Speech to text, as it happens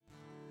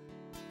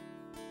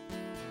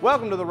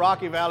Welcome to the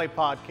Rocky Valley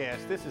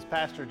Podcast. This is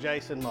Pastor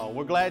Jason Moe.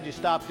 We're glad you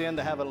stopped in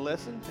to have a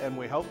listen, and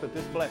we hope that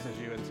this blesses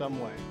you in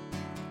some way.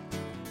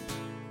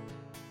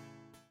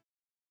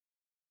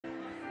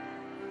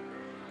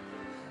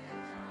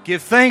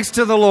 Give thanks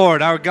to the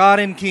Lord, our God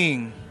and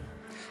King.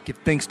 Give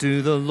thanks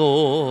to the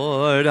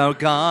Lord, our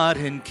God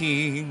and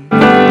King. His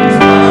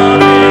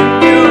love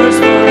endures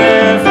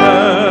forever,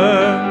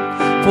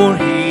 for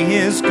He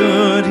is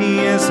good, He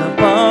is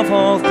above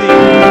all things.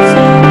 His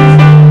love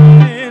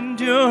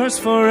endures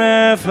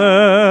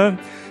forever.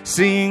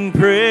 Sing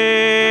praise,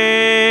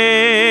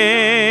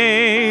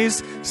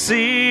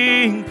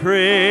 sing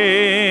praise.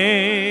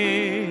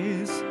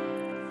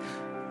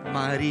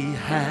 Mighty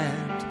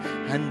hand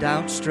and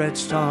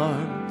outstretched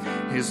arm,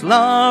 His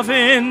love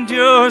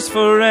endures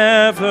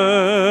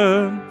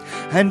forever.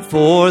 And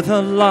for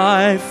the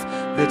life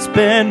that's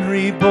been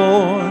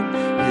reborn,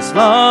 His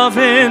love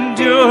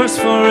endures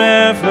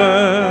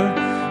forever.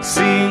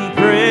 Sing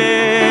praise,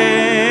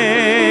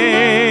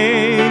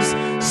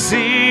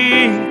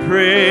 sing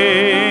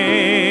praise,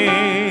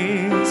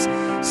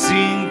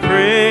 sing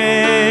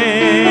praise,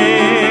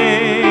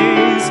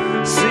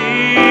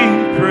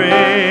 sing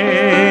praise.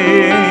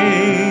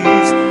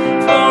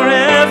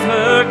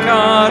 Forever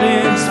God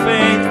is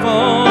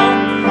faithful,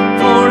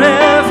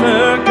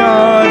 forever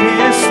God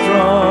is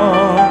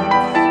strong,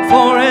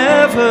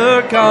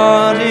 forever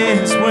God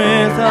is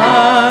with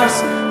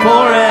us,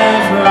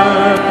 forever,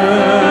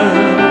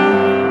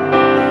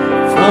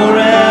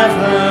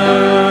 forever.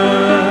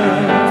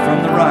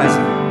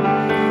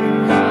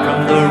 From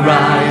the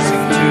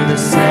rising to the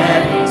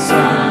setting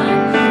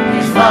sun,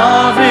 His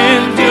love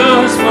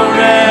endures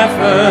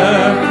forever,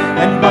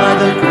 and by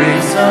the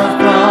grace of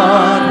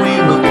God we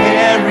will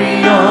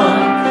carry on.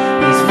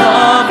 His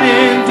love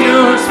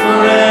endures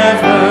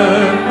forever.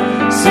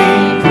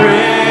 Sing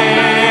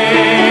praise,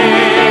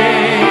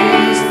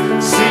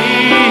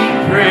 sing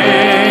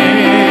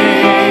praise,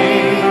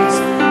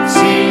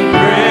 sing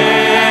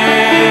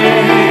praise,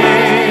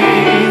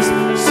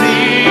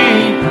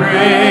 sing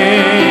praise.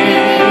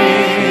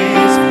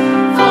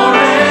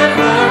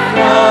 Forever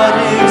God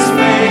is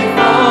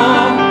faithful,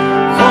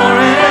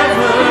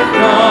 forever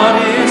God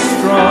is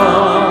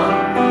strong,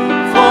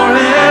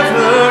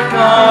 forever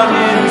God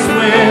is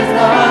with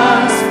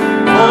us,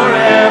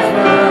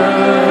 forever,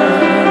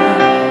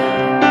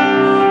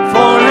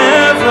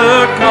 forever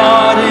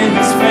God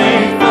is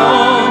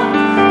faithful,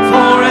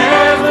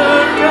 forever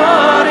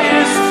God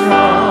is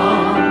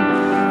strong,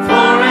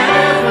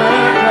 forever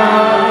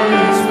God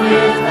is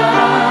with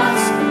us,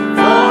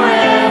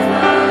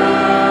 forever,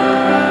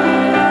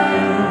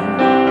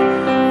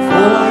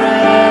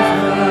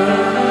 forever.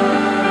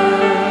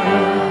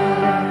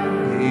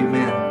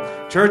 Amen.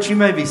 Church, you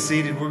may be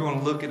seated. We're going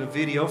to look at a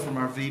video from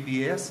our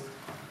VBS.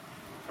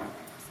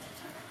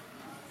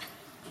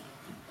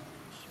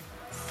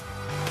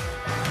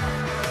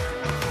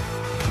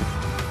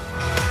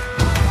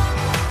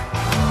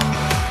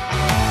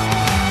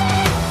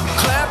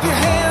 Clap your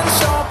hands,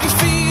 stomp your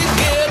feet,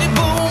 get it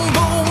boom,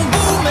 boom,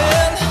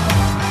 booming.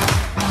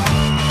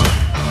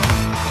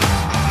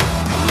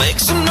 Make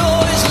some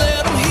noise,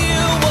 let them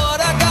hear what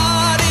our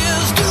God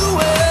is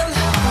doing.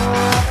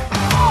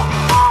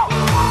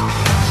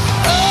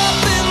 Up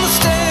in the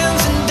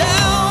stands and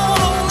down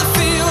on the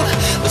field,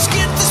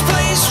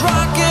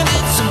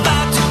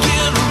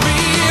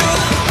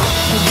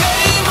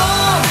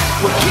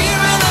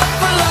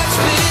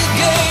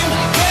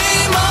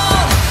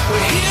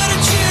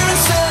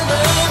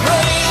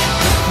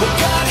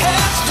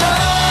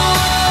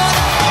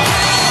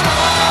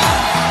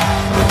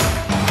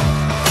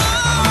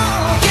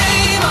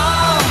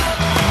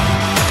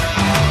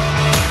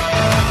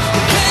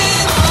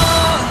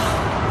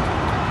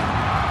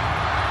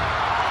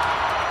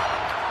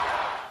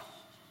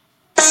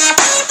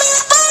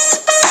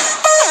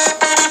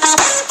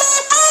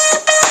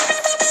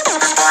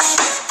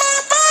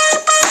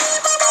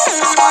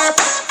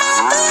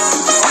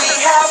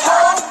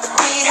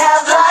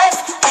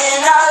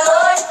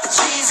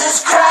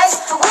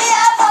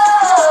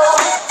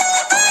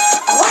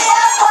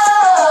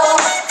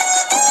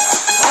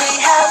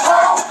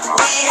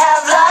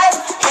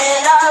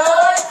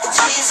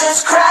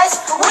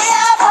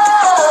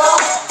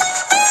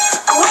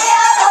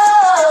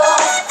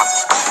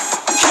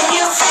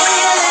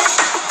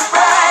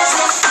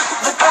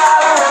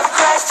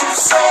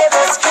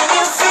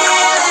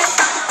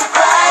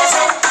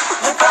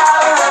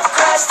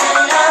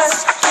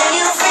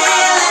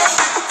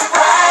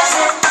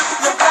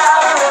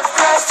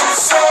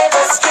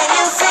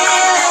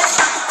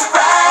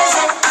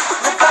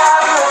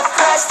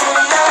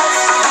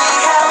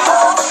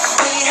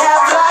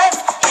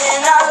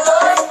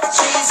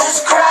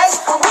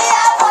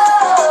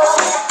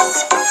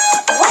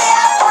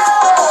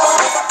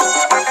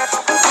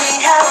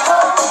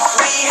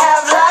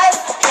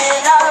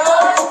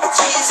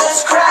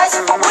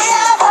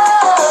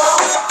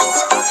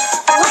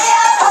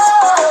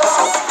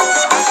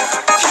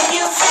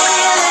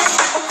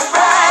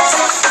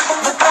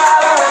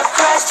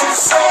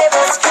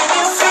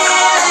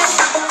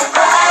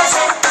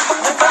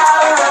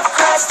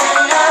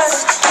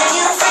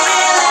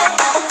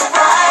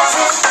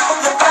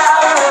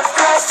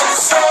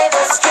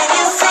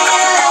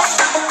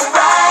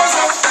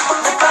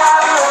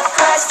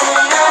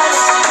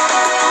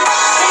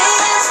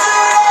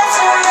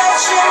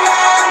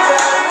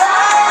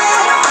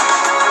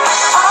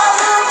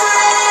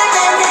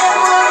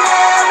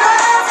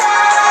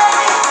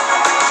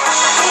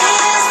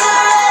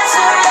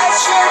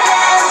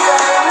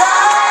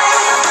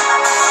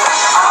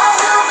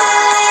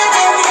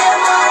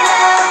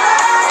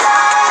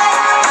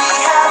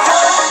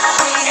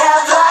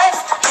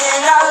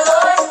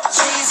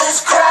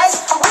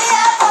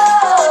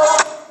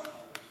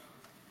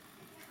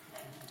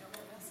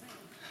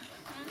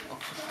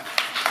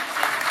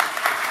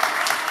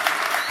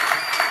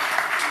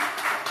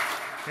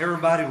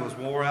 Everybody was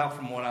wore out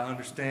from what I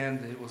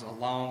understand. It was a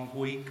long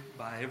week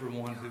by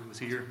everyone who was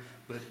here,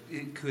 but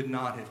it could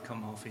not have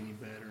come off any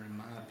better, in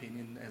my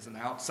opinion, as an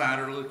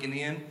outsider looking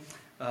in,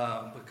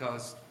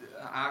 because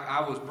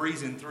I was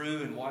breezing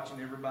through and watching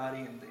everybody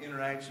and the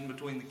interaction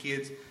between the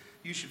kids.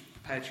 You should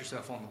pat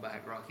yourself on the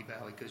back, Rocky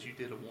Valley, because you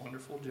did a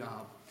wonderful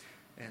job.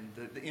 And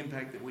the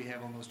impact that we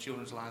have on those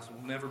children's lives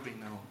will never be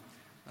known,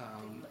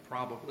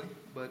 probably,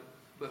 but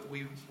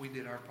we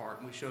did our part,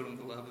 and we showed them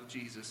the love of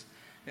Jesus.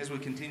 As we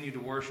continue to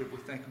worship, we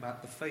think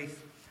about the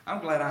faith. I'm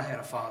glad I had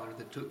a father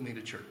that took me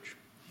to church,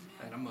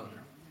 and a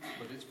mother,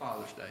 but it's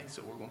Father's Day,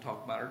 so we're going to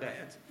talk about our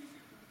dads.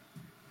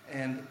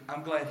 And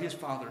I'm glad his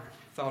father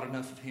thought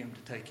enough of him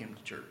to take him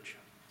to church,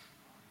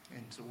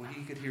 and so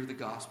he could hear the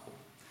gospel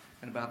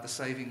and about the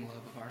saving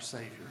love of our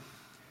Savior.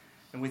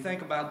 And we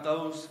think about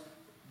those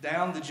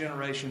down the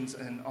generations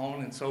and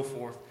on and so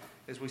forth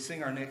as we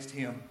sing our next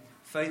hymn,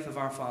 Faith of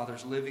Our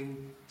Fathers,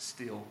 Living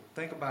Still.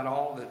 Think about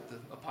all that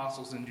the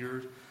apostles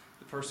endured,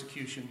 the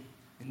persecution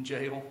in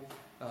jail,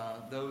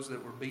 those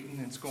that were beaten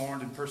and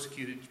scorned and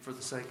persecuted for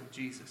the sake of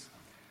Jesus.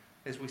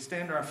 As we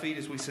stand to our feet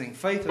as we sing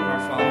Faith of Our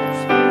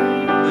Fathers,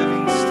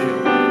 Living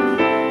Still.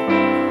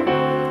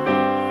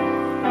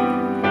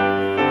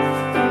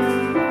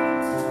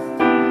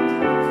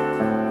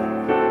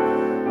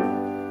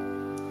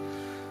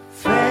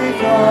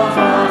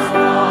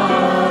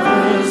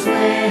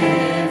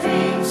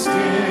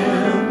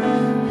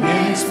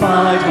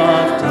 Spite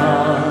of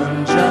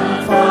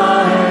dungeon,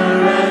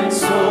 fire and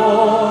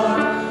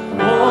sword,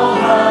 oh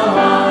how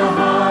our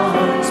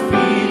hearts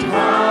beat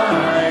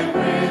high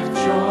with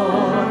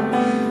joy,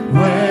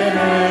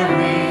 whene'er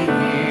we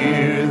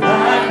hear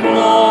that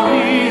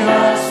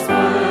glorious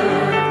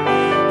word,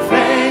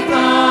 faith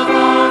of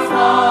our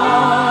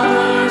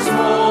fathers,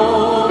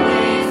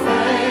 holy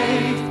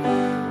faith,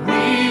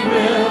 we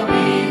will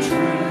be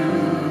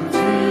true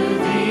to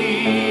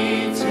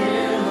thee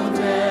till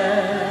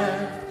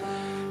death.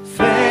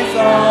 Faith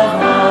of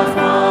our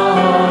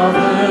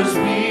fathers,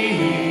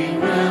 we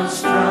will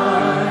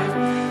strive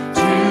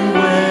to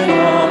win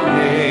all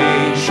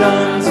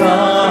nations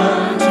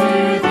unto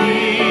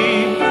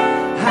thee,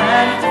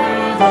 and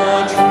through the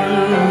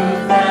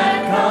truth that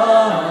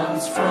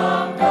comes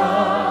from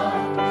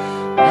God,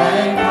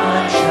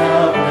 mankind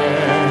shall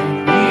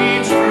then be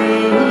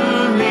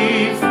truly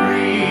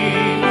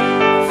free.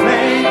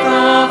 Faith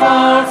of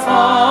our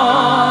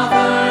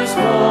fathers,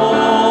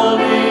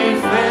 holy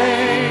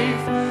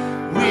faith,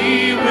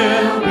 we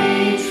will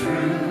be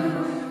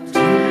true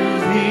to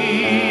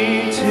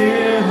thee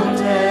till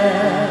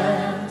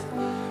death.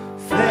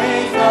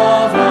 Faith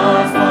of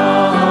our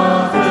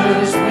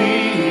fathers, we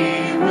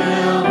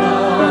will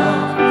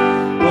love,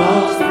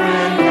 both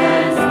friend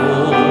and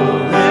foe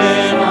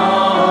in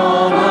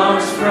all our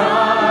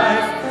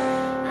strife,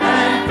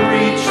 and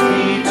preach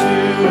thee to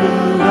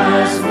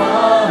as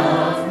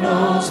love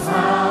knows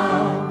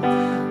how,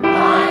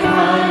 by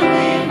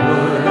kindly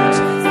words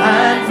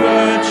and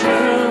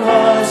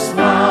virtuous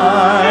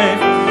life.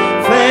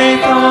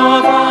 Faith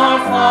of our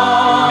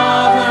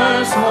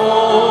fathers,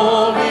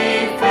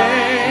 holy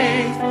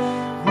faith,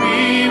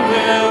 we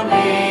will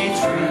be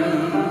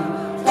true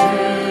to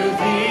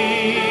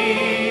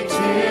thee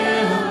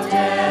till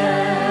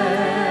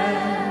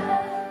death.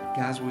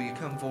 Guys, will you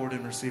come forward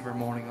and receive our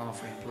morning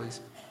offering,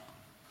 please?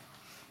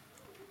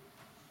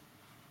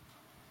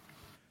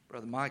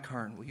 Brother Mike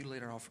Hearn, will you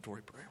lead our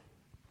offertory prayer?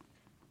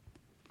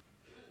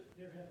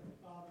 Dear Heavenly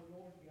Father,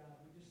 Lord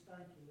God, we just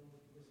thank you, Lord,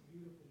 for this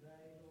beautiful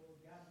day. Lord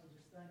God, we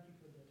just thank you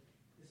for this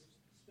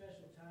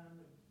special time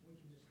that we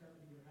can just come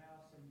to your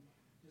house and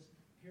just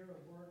hear a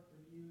word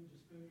from you,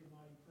 just feel your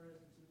mighty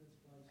presence in this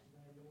place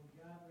today. Lord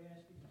God, we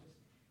ask you to just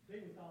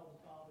be with all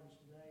the fathers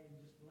today and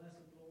just bless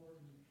them,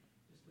 Lord, and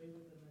just be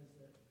with them as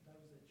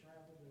those that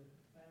travel to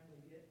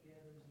family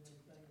get-togethers and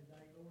everything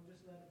today. Lord,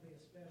 just let it be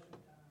a special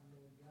time,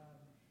 Lord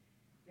God.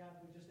 God,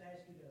 we just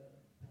ask you to,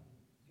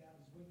 God,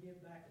 as we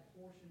give back a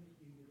portion to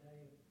you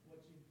today of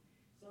what you've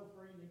so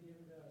freely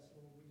given to us,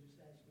 Lord, we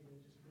just ask you to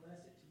just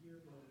bless it to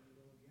your glory,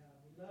 Lord God.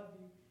 We love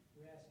you.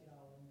 We ask it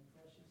all in the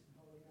precious and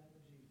holy name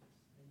of Jesus.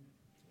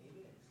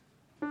 Amen.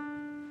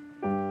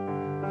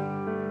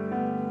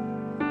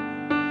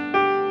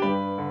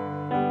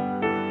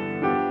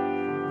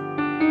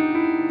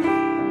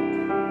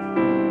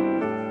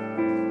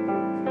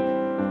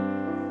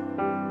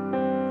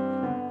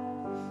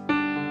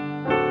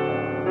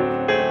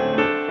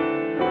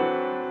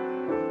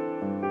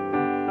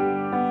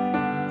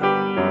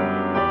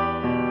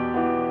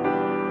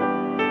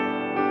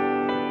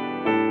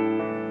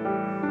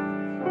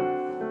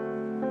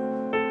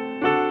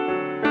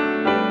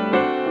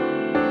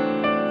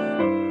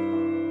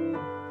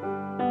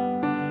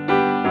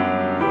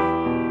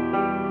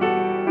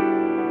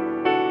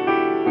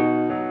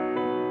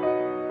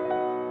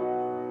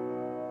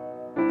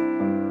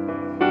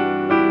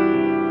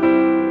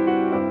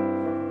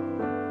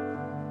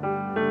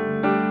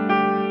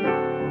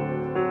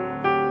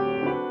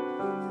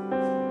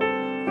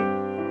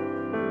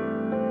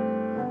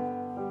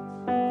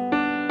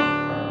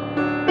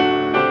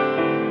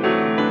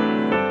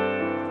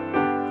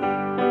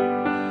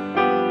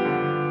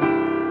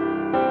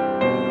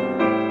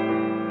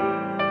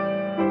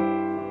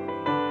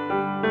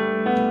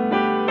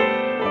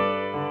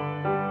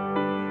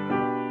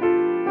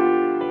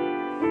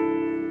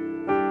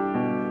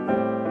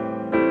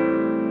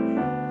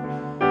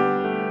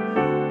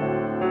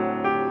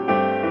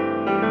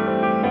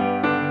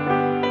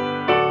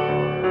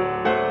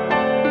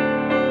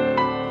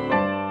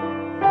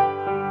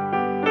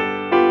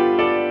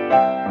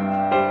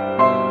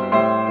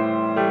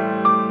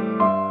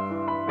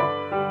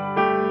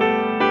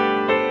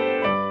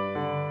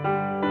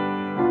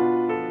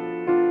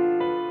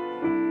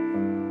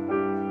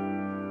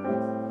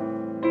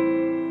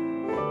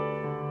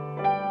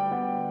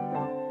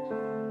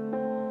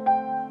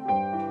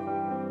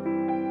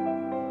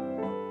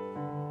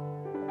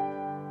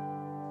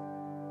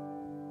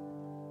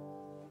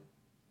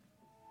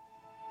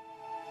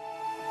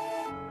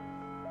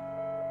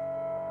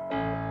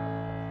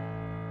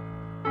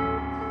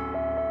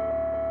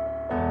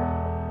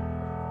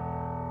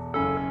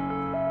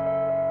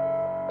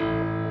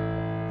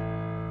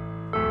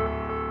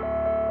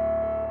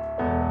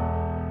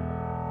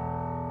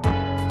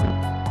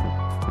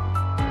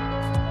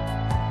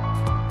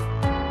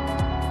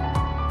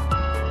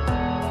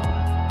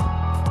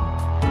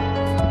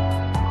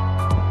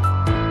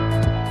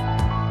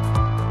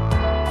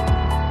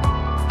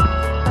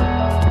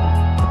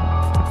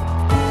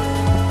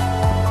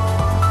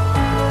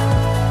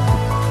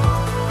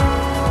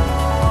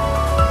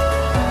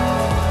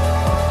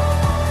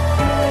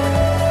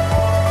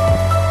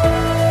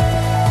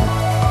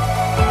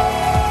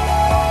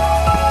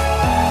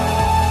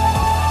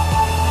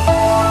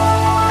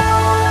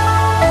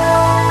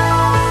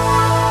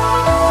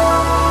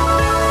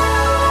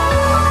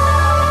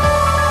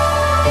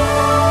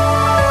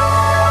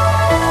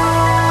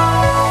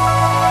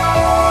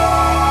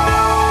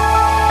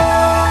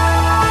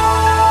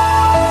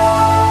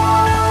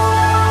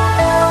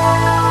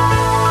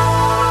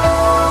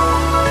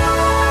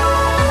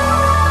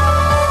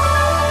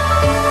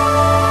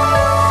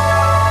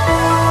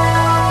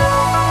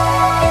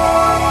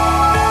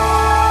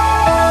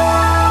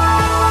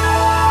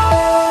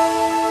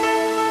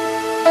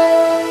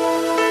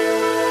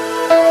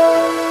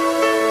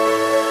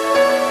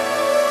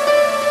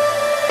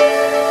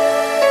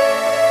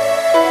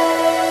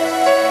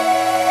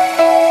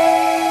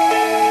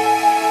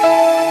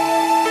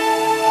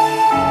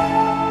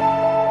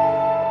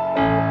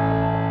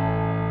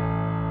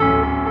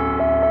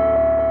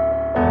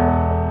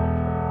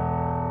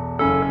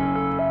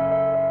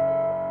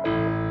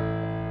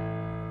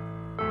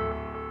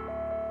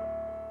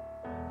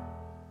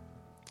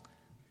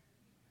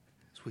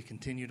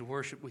 continue to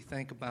worship, we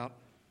think about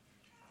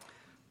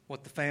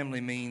what the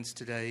family means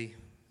today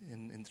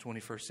in the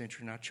 21st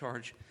century. And I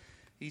charge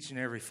each and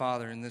every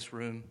father in this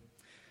room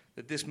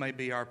that this may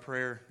be our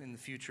prayer in the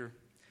future.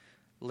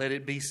 Let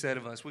it be said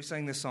of us. We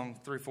sang this song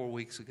 3 or 4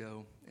 weeks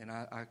ago, and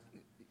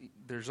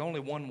there's only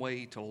one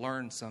way to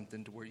learn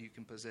something to where you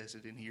can possess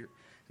it in here,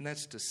 and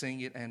that's to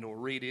sing it and or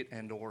read it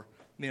and or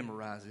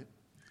memorize it.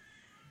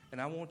 And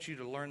I want you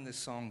to learn this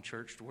song,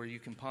 church, to where you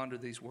can ponder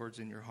these words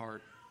in your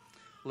heart.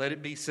 Let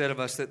it be said of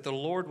us that the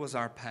Lord was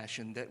our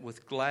passion, that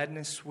with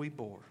gladness we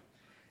bore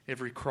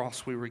every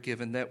cross we were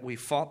given, that we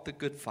fought the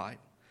good fight,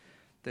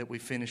 that we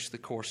finished the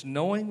course,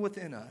 knowing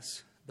within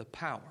us the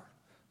power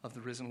of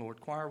the risen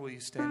Lord. Choir, will you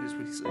stand as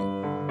we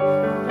sing?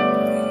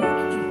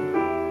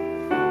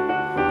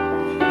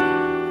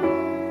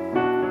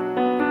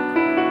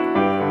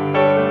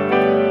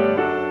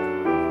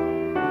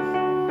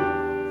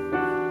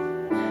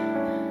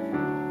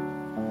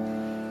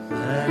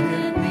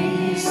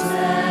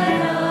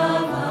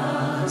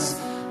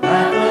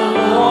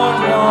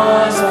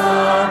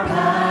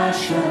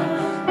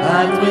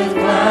 With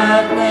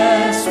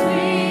gladness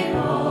we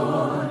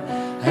bore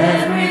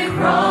every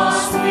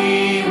cross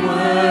we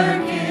were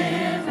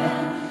given,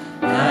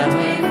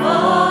 that we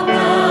fought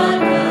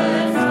the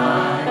good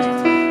fight,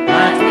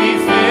 that we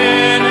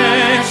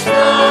finished the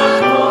course,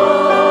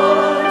 knowing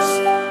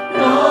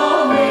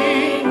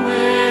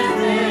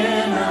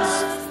within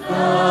us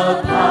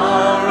the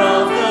power of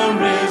the risen Lord.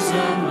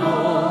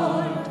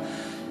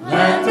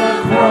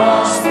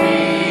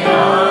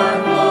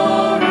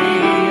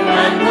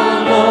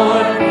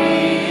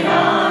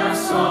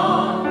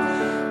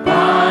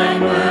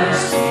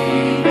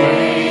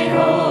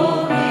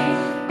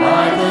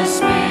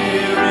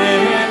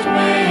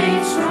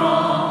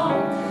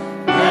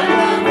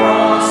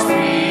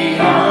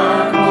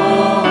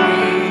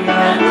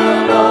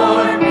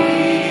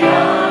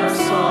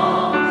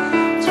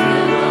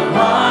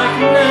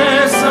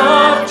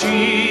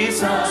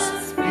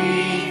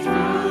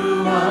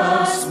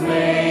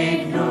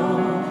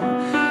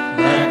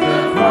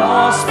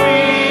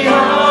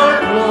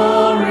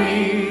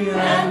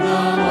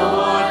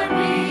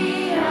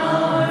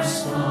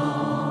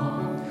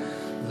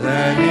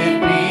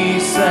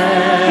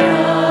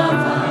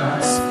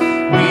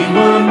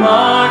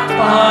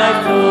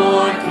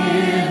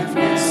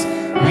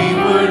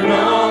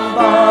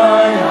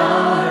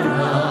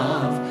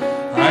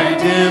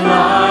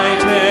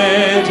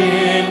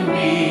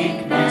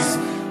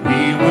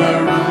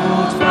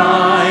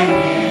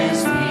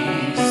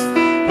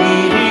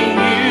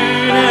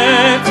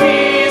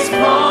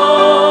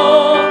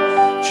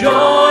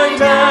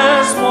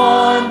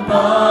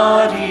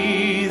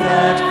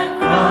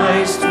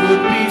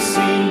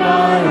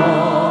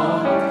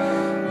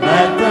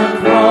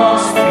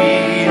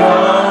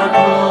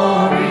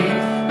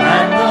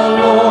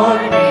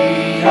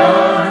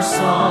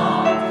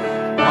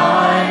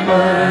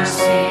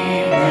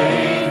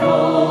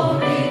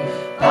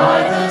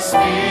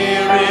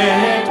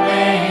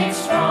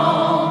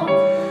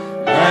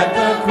 Let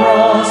the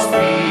cross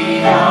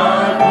be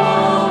our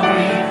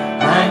glory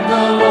and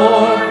the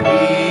Lord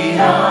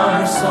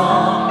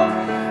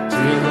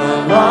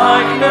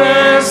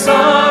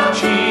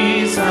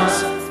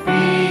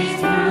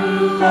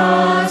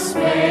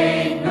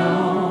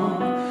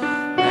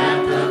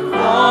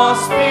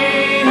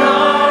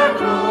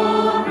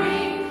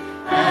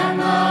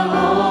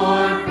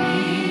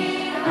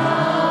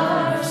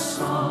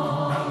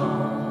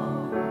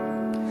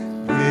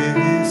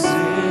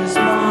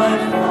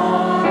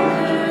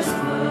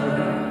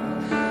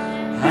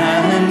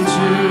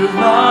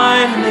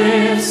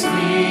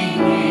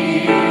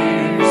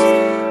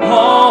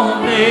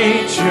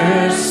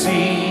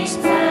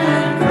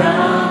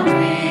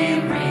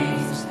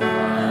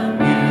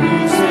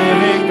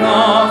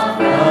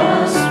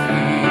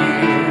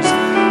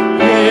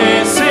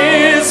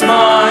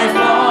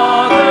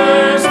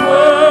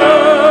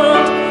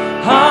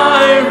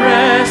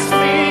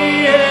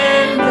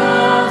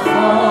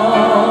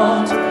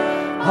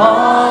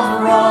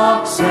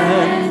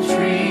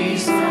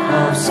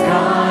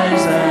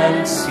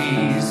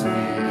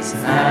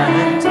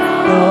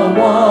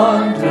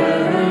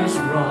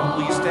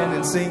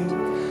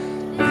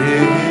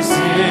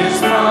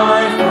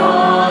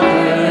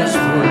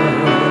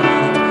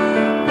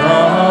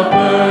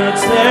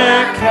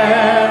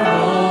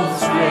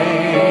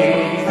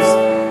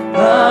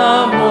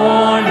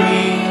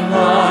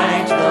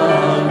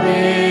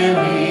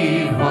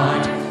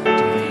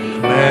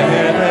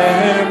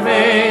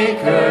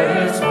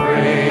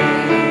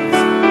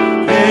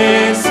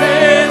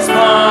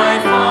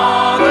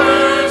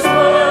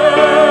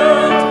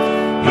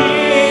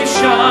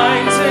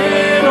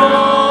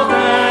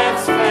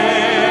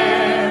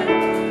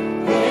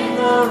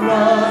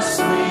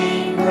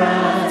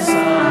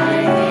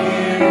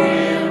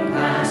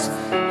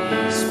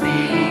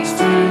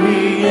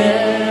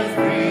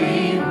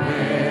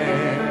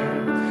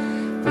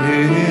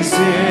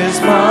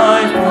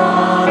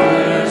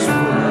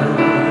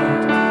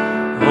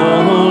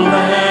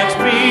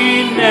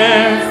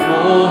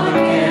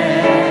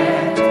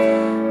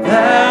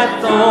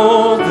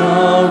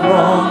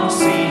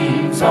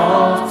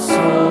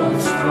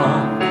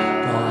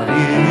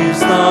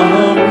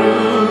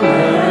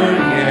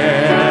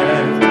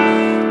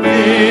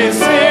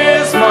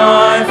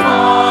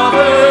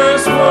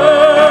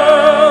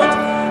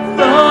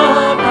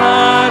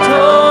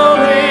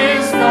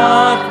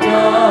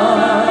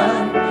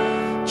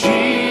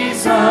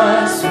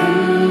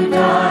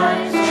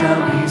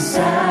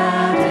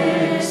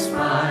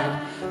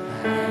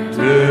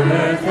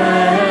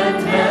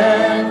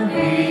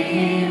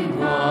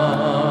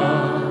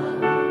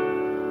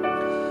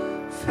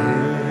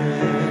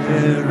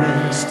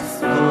rest,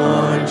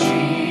 Lord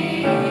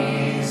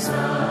Jesus,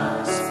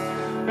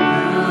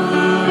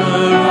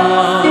 ruler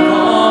of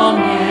all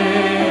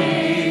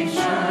nations.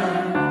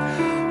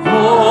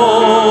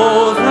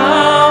 Oh,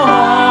 thou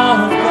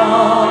art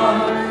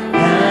God,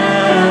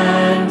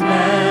 and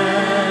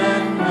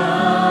man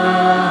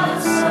the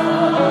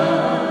Son.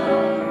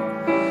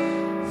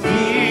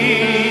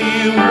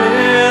 Thee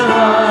will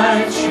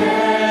I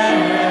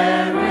cherish,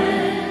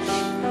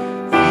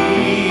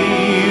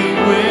 Thee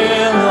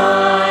will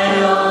I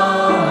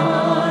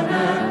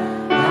honor,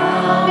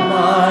 Thou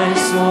my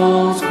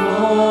soul's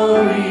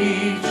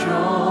glory,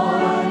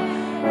 joy,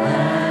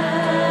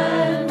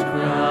 and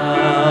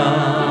crown.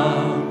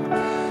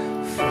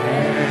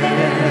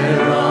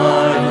 Fair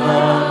are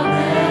the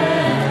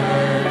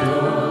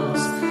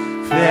meadows,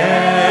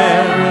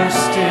 fairer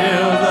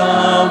still the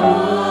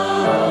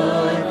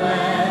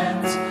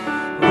woodlands,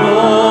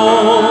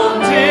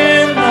 robed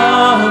in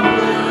the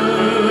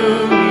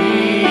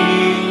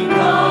blooming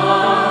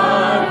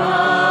garb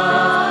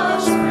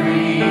of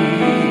spring.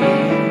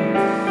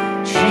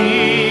 Jesus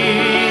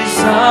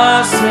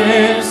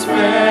is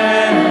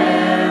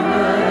fairer,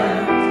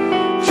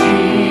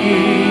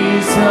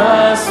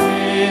 Jesus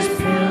is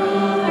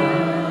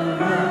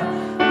purer,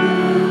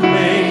 who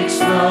makes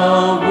the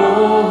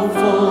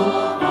woeful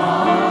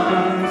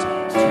heart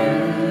to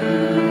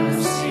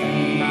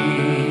see.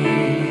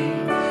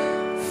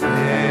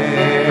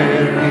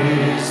 Fair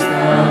is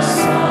the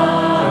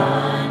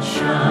sunshine,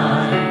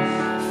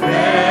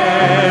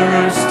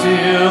 fairer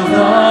still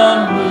the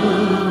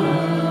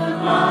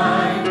moonlight,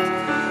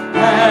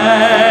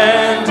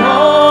 and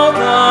all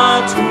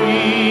the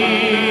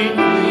twinkling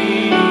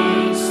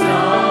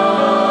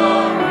starry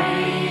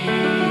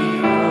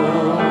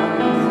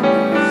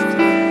host.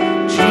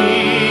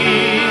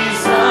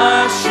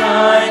 Jesus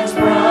shines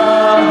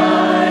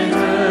brighter,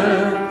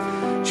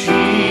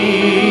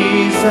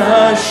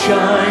 Jesus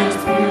shines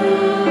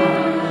purer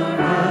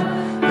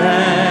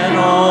than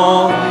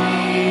all the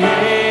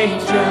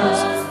angels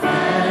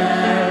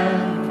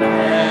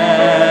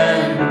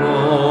and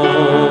boast.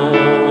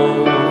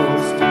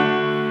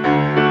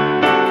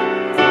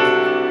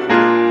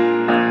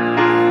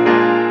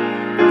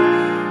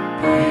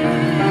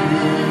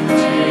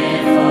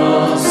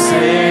 Beautiful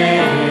Savior,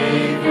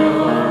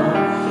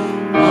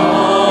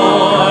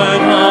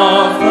 Lord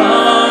of the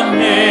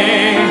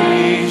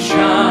nations,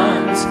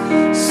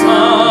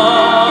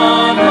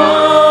 Son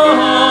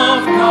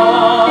of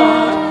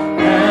God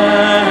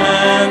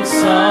and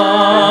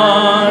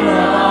Son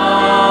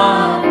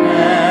of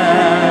Man.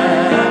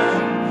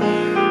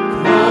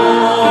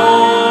 Glory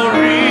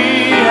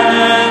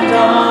and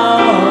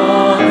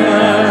honor,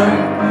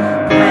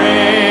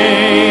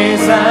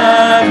 praise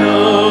and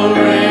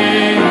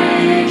adoration,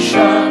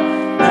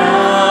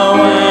 now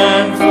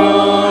and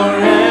forevermore.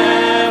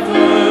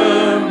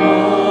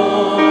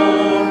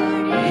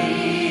 Be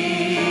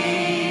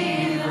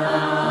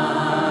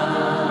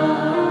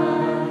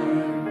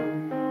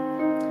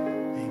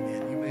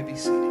Amen. You may be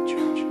seated,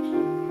 church.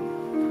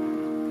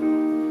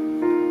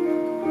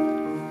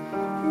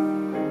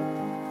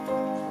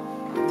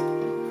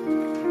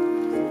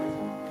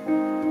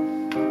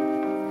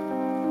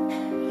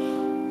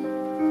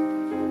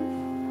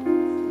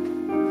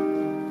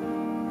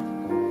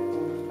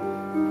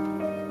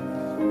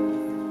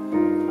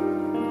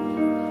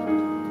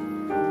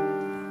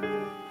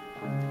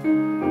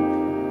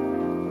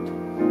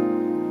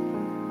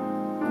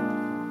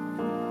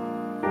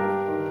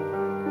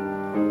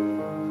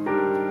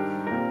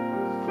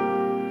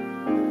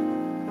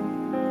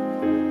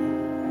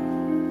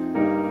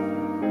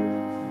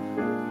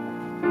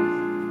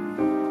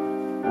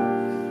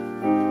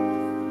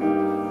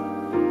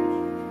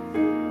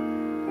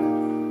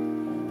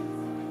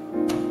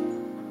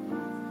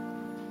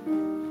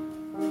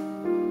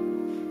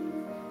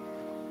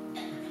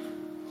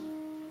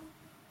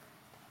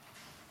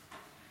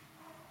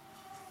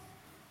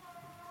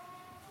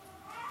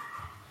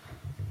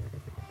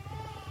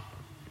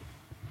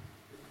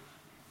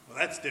 Well,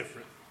 that's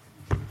different.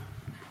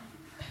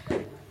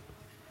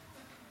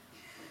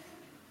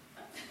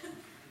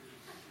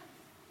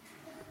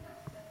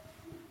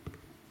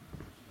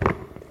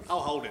 I'll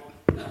hold it.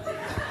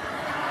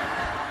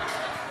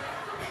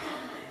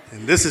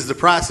 And this is The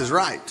Price is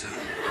Right.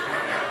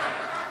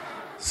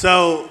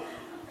 So,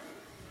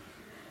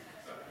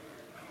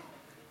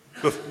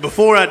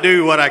 before I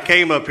do what I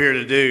came up here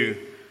to do,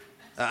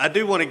 I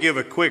do want to give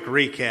a quick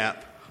recap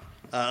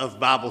of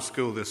Bible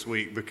school this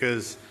week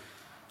because,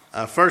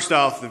 first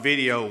off, the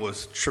video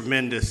was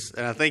tremendous.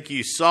 And I think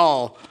you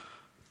saw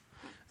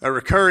a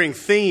recurring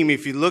theme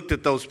if you looked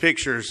at those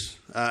pictures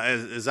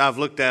as I've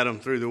looked at them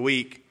through the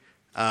week.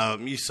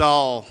 You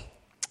saw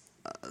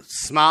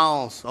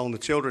smiles on the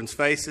children's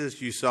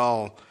faces. You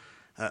saw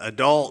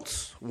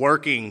adults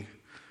working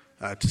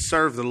to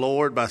serve the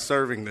Lord by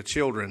serving the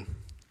children.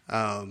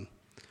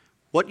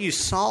 What you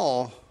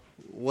saw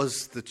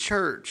was the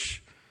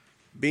church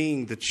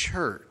being the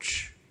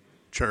church.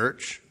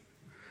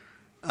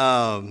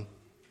 And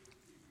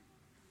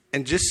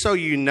just so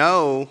you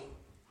know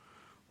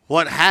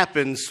what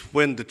happens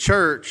when the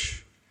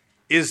church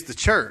is the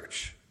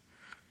church.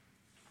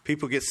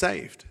 People get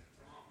saved.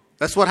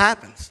 That's what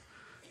happens.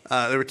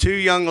 There were two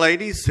young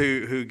ladies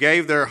who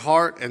gave their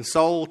heart and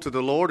soul to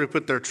the Lord, who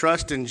put their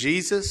trust in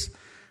Jesus,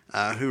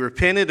 who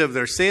repented of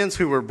their sins,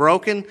 who were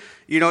broken.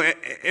 You know,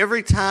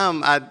 every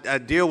time I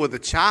deal with a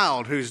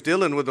child who's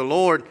dealing with the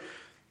Lord,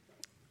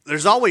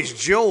 there's always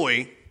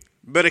joy,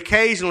 but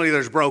occasionally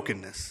there's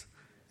brokenness.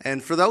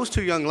 And for those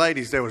two young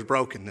ladies, there was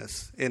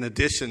brokenness in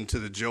addition to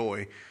the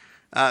joy.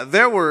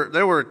 There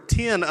were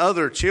 10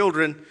 other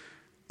children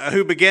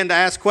who began to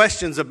ask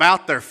questions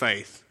about their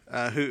faith,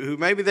 who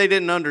maybe they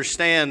didn't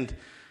understand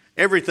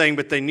everything,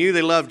 but they knew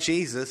they loved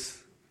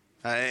Jesus,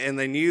 and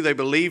they knew they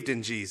believed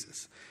in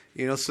Jesus.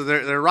 You know, so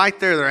they're right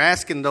there. They're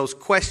asking those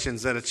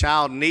questions that a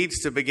child needs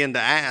to begin to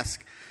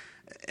ask,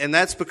 and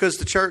that's because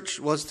the church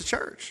was the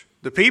church.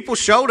 The people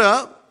showed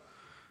up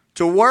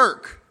to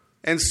work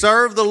and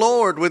serve the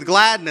Lord with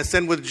gladness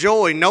and with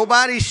joy.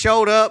 Nobody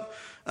showed up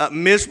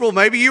miserable.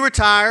 Maybe you were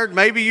tired.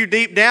 Maybe you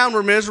deep down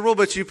were miserable,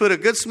 but you put a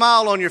good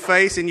smile on your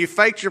face and you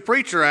faked your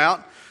preacher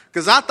out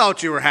because I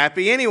thought you were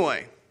happy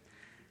anyway.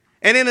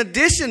 And in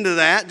addition to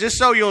that, just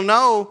so you'll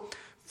know,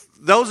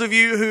 those of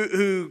you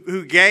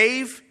who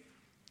gave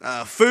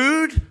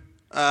food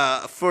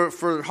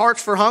for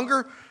Hearts for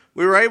Hunger,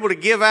 we were able to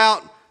give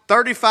out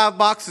 35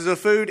 boxes of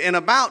food in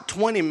about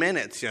 20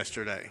 minutes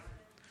yesterday.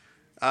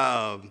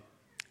 And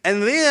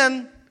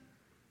then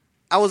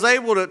I was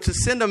able to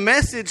send a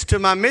message to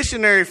my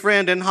missionary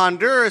friend in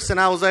Honduras, and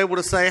I was able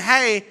to say,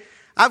 hey,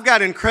 I've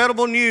got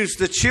incredible news.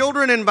 The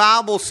children in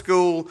Bible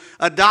school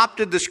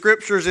adopted the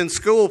Scriptures in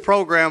School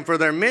program for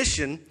their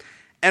mission,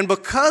 and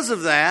because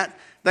of that,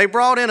 they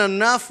brought in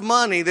enough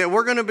money that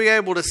we're going to be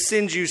able to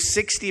send you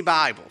 60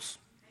 Bibles.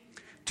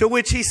 To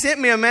which he sent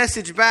me a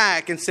message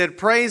back and said,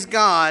 praise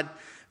God,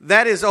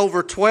 that is over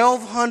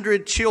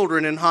 1,200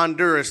 children in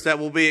Honduras that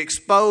will be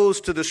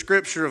exposed to the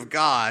Scripture of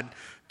God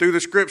through the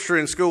Scripture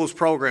in Schools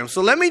program.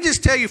 So let me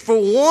just tell you, for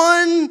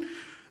one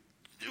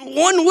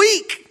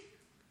week,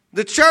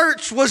 the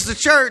church was the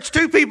church.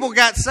 2 people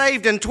got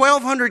saved, and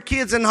 1,200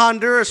 kids in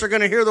Honduras are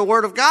going to hear the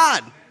Word of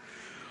God.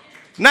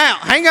 Now,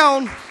 hang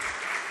on,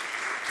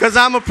 because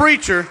I'm a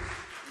preacher,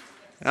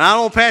 and I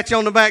don't pat you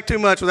on the back too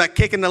much without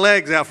kicking the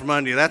legs out from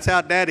under you. That's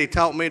how Daddy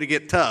taught me to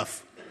get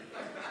tough.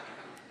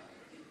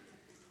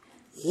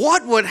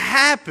 What would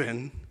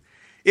happen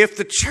if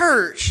the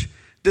church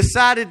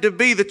decided to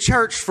be the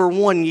church for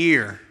 1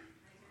 year?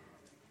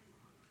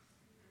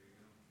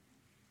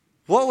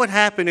 What would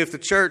happen if the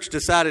church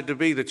decided to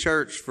be the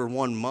church for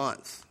 1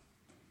 month?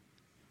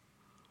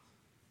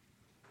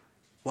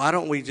 Why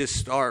don't we just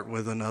start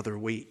with another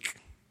week?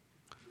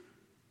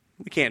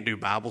 We can't do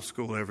Bible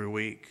school every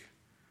week,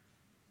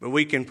 but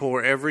we can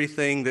pour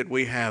everything that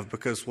we have,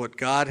 because what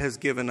God has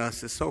given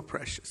us is so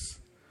precious,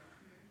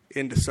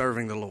 into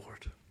serving the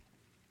Lord.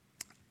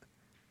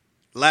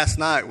 Last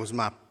night was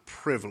my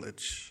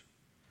privilege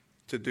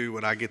to do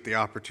what I get the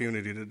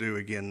opportunity to do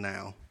again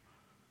now.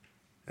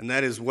 And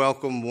that is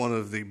welcome one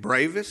of the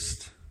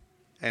bravest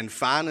and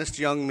finest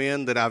young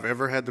men that I've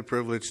ever had the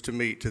privilege to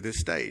meet to this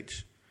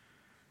stage.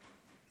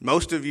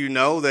 Most of you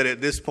know that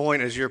at this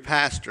point as your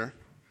pastor,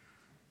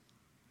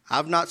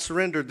 I've not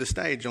surrendered the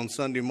stage on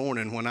Sunday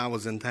morning when I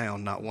was in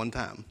town, not one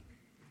time.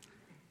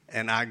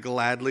 And I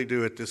gladly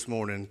do it this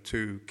morning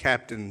to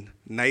Captain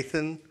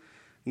Nathan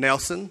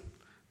Nelson.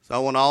 So I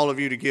want all of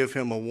you to give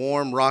him a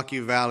warm Rocky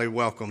Valley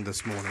welcome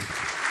this morning.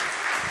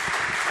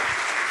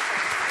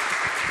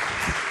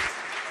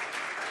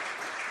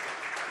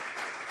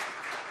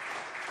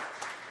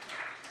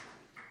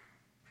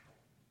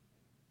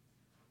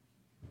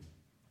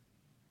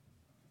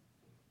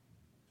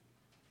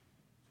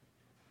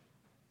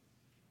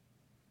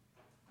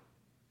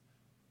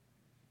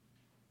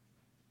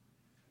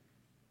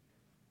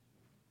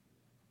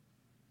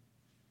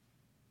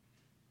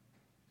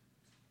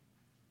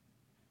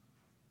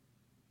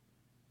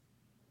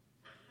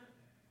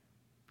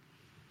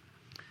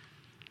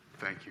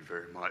 Thank you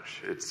very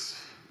much. It's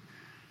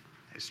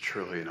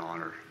truly an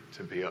honor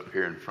to be up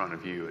here in front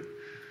of you and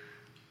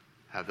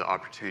have the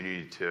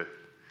opportunity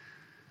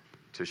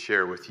to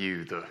share with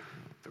you the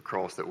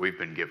cross that we've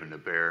been given to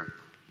bear.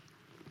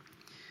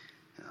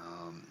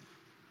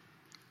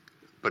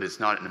 But it's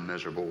not in a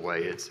miserable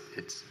way.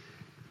 It's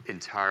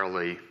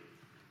entirely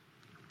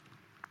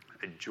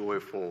a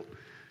joyful,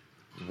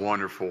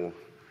 wonderful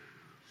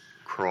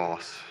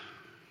cross,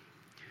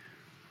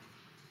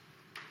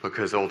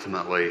 because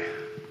ultimately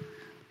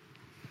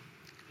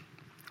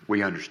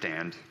we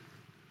understand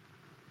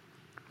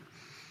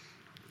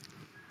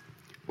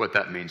what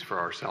that means for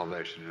our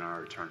salvation and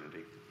our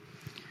eternity.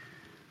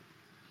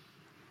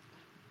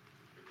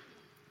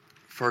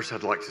 First,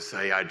 I'd like to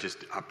say I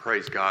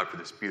praise God for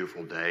this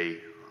beautiful day,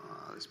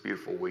 this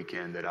beautiful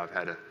weekend that I've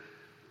had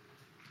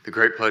the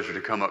great pleasure to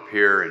come up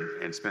here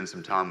and spend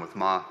some time with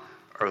my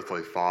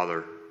earthly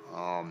father.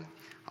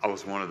 I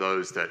was one of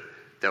those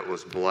that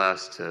was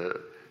blessed to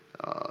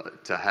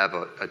have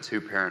a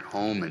two-parent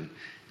home and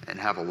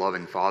have a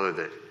loving father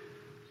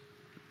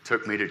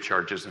took me to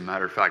church. As a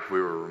matter of fact, we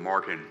were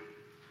remarking,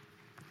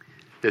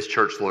 this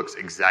church looks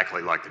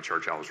exactly like the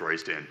church I was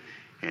raised in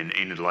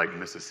Enid Lake,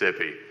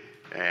 Mississippi.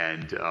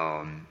 And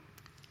the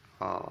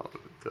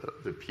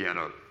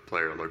piano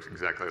player looks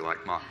exactly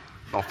like my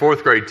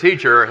fourth grade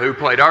teacher who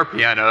played our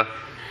piano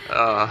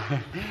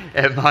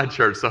at my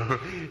church. So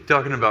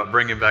talking about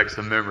bringing back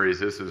some memories,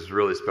 this is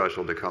really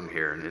special to come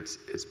here, and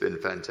it's been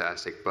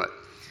fantastic. But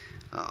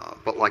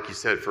like you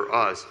said, for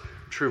us,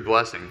 true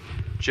blessing,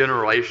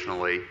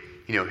 generationally,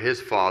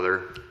 his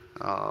father,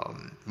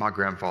 my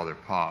grandfather,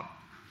 Pop,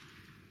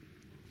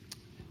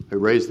 who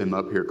raised them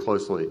up here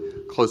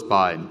close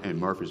by in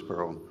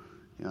Murfreesboro,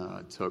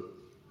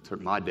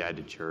 took my dad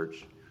to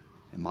church,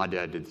 and my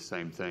dad did the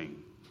same thing.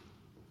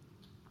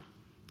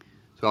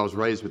 So I was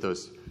raised with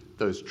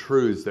those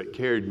truths that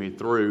carried me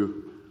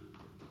through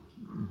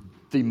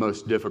the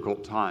most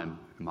difficult time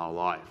in my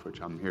life,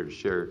 which I'm here to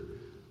share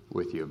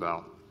with you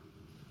about.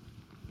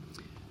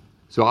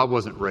 So I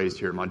wasn't raised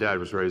here. My dad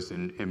was raised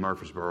in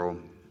Murfreesboro.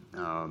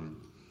 I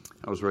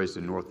was raised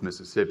in North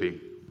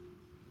Mississippi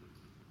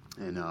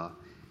in a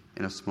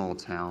small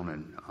town,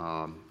 and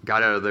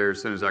got out of there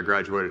as soon as I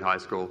graduated high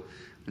school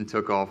and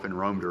took off and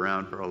roamed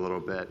around for a little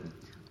bit.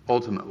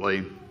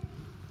 Ultimately,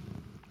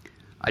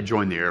 I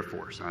joined the Air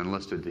Force. I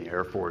enlisted in the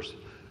Air Force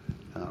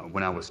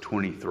when I was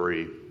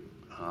 23.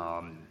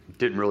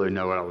 Didn't really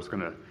know what I was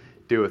going to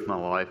do with my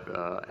life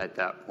at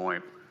that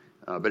point,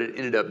 but it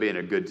ended up being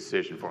a good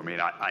decision for me.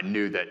 And I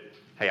knew that,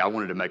 hey, I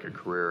wanted to make a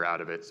career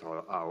out of it,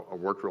 so I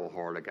worked real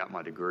hard. I got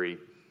my degree,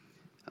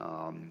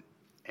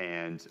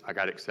 and I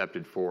got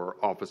accepted for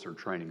officer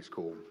training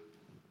school.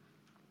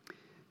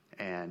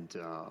 And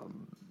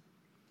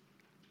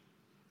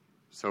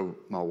so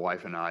my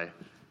wife and I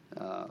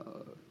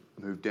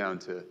moved down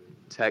to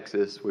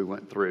Texas. We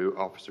went through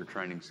officer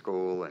training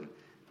school and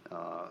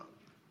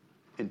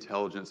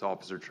intelligence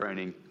officer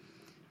training,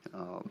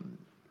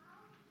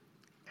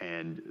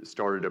 and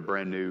started a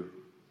brand new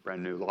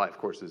life. Of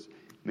course, as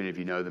many of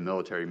you know, the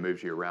military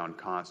moves you around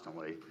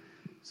constantly.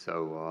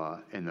 So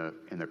in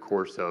the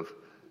course of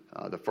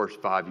the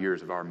first 5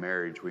 years of our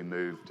marriage, we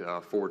moved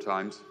 4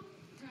 times,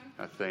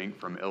 I think,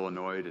 from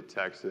Illinois to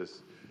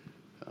Texas,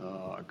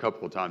 a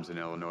couple of times in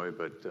Illinois,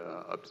 but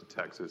up to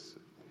Texas,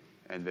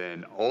 and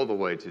then all the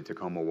way to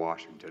Tacoma,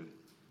 Washington,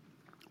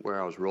 where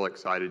I was real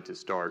excited to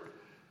start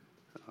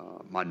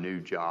my new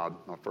job,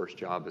 my first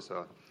job as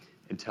an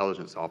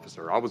intelligence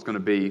officer. I was going to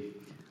be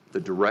the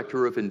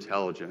director of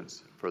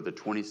intelligence for the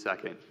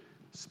 22nd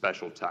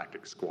Special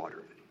Tactics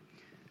Squadron.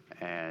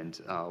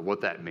 And what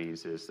that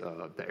means is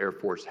the Air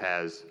Force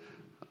has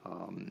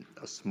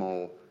a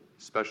small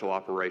special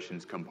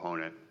operations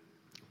component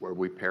where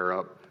we pair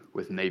up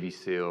with Navy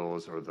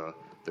SEALs or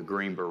the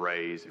Green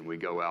Berets, and we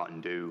go out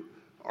and do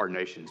our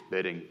nation's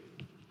bidding.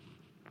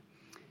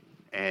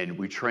 And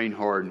we train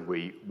hard and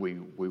we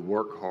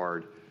work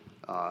hard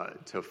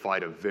to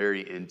fight a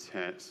very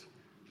intense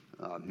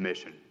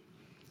mission.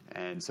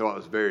 And so I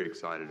was very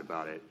excited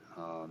about it.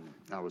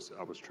 I was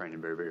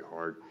training very, very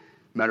hard.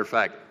 Matter of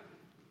fact,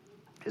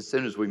 as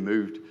soon as we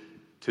moved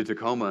to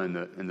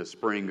Tacoma in the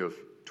spring of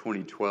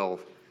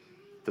 2012,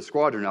 the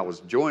squadron I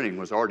was joining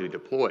was already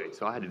deployed,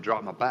 so I had to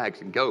drop my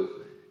bags and go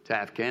to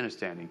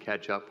Afghanistan and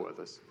catch up with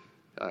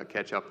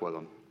them,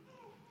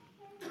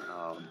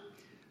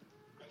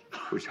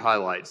 which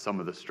highlights some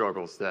of the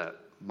struggles that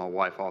my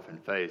wife often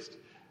faced,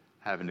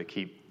 having to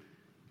keep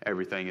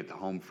everything at the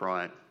home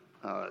front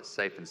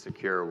safe and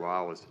secure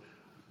while I was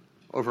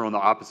over on the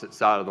opposite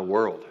side of the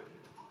world.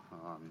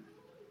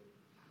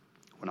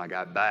 When I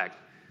got back,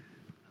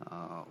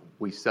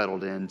 we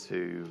settled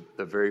into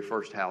the very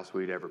first house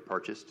we'd ever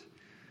purchased,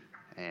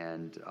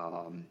 and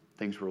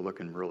things were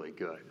looking really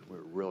good. We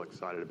were real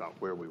excited about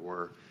where we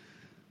were.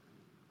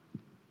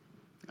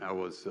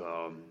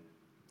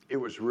 It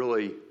was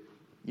really,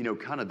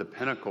 kind of the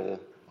pinnacle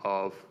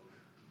of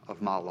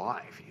my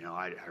life.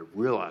 I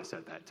realized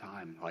at that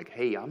time, like,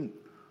 hey, I'm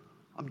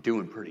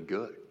doing pretty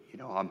good.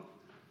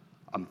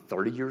 I'm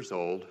 30 years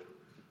old,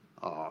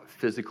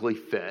 physically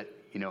fit.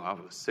 I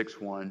was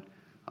 6'1",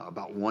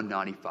 about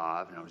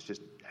 195, and I was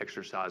just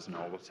exercising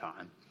all the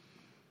time.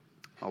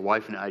 My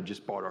wife and I had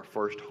just bought our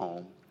first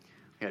home.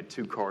 We had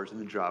 2 cars in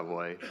the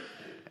driveway,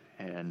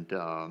 and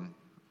I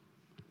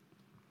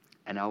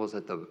was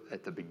at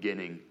the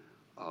beginning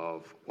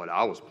of what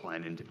I was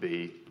planning to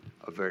be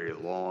a very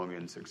long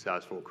and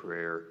successful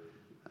career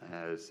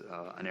as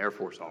an Air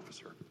Force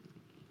officer.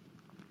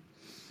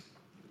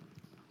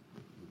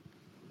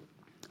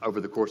 Over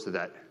the course of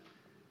that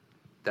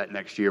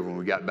next year, when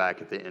we got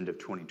back at the end of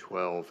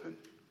 2012 and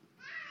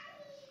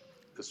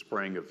the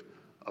spring of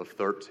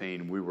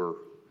 13, we were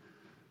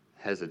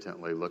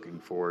hesitantly looking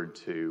forward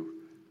to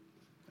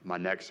my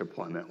next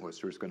deployment,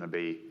 which was going to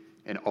be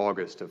in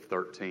August of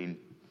 13.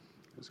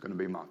 It was going to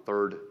be my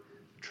 3rd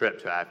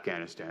trip to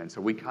Afghanistan. So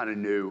we kind of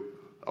knew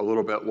a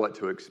little bit what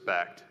to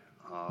expect.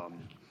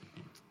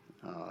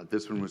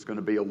 This one was going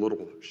to be a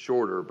little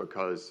shorter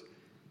because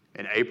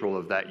in April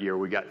of that year,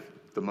 we got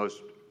the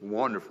most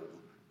wonderful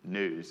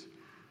news.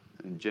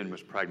 And Jen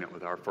was pregnant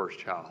with our first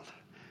child,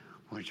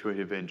 which we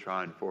had been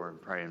trying for and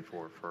praying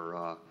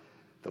for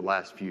the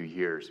last few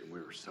years, and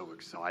we were so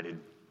excited.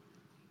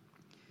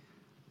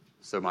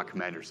 So my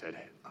commander said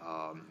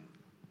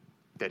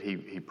that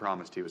he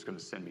promised he was going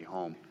to send me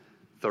home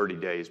 30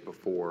 days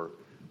before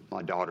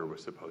my daughter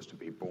was supposed to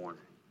be born.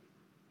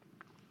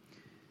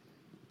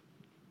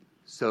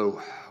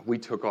 So we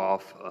took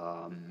off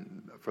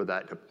for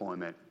that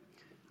deployment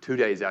 2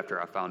 days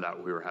after I found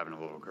out we were having a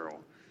little girl,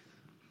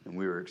 and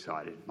we were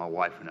excited. My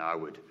wife and I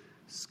would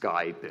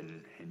Skype,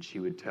 and she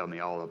would tell me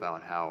all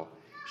about how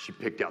she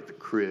picked out the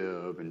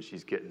crib, and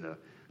she's getting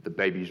the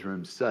baby's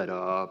room set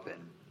up, and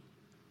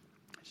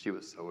she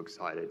was so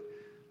excited.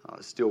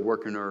 Still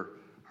working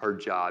her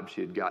job.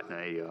 She had gotten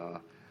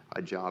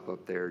a job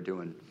up there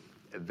doing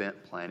event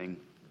planning,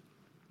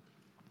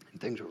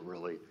 and things were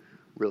really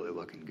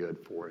looking good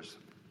for us.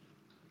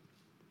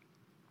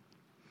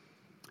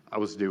 I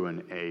was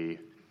doing a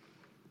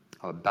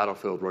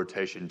battlefield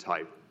rotation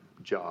type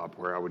job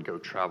where I would go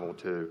travel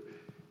to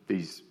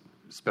these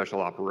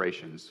special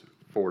operations,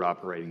 forward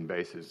operating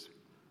bases,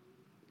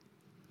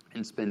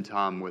 and spend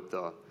time with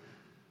the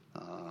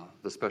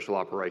special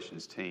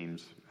operations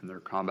teams and their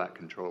combat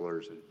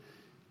controllers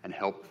and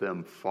help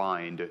them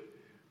find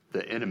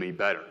the enemy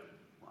better.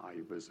 I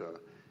was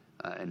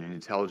an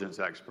intelligence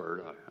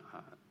expert. I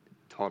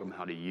taught them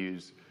how to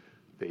use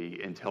the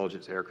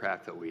intelligence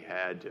aircraft that we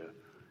had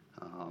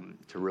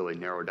to really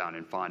narrow down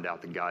and find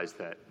out the guys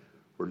that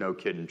were no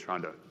kidding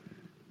trying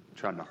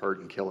to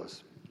hurt and kill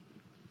us.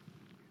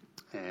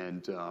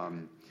 And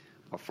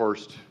my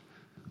first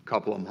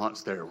couple of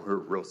months there, we were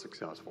real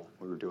successful.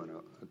 We were doing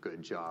a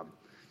good job.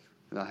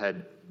 And I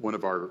had one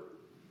of our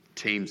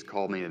teams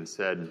call me and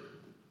said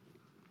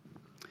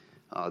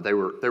they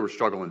were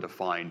struggling to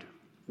find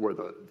where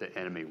the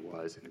enemy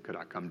was, and could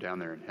I come down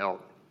there and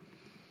help?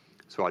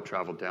 So I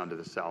traveled down to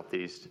the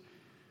southeast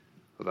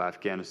of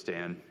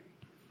Afghanistan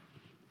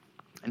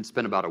and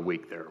spent about a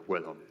week there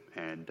with them,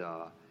 and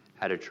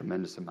had a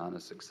tremendous amount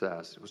of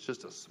success. It was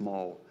just a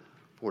small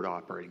forward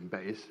operating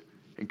base,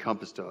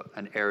 encompassed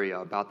an area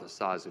about the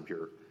size of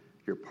your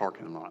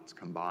parking lots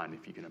combined,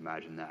 if you can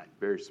imagine that.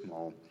 Very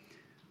small.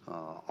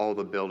 All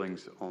the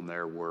buildings on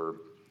there were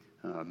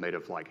made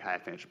of like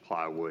half-inch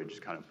plywood,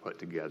 just kind of put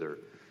together.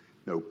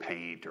 No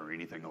paint or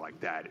anything like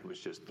that. It was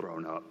just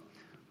thrown up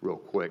real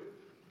quick.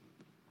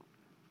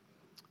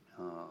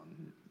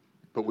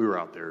 But we were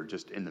out there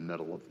just in the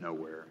middle of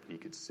nowhere. You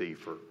could see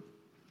for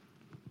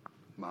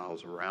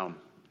miles around.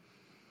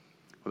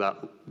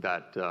 Well,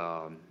 that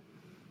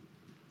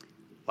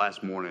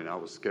last morning, I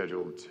was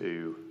scheduled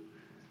to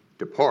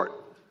depart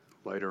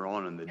later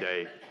on in the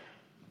day.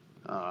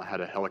 I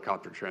had a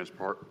helicopter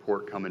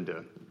transport coming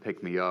to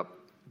pick me up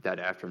that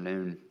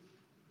afternoon.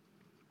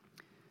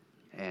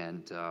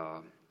 And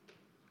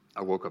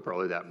I woke up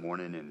early that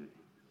morning, and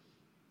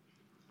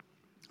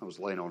I was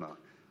laying on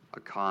a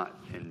cot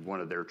in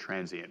one of their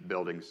transient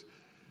buildings.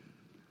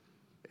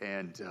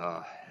 And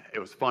it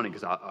was funny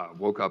because I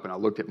woke up and I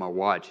looked at my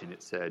watch, and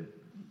it said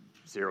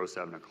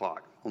 07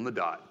 o'clock on the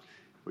dot,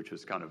 which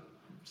was kind of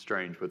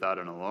strange without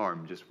an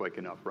alarm, just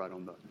waking up right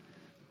on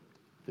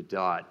the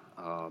dot.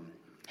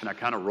 And I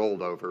kind of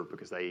rolled over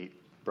because they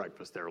ate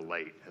breakfast there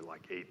late at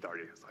like 8:30.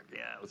 I was like,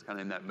 yeah, I was kind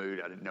of in that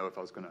mood. I didn't know if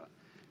I was going to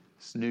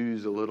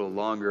snooze a little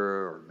longer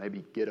or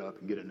maybe get up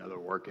and get another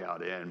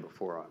workout in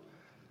before I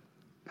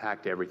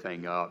packed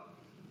everything up.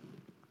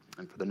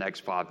 And for the next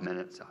 5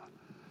 minutes,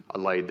 I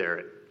laid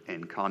there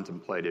and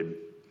contemplated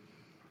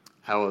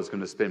how I was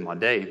going to spend my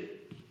day.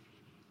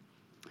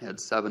 At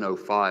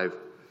 7:05,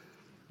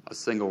 a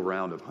single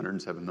round of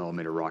 107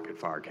 millimeter rocket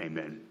fire came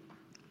in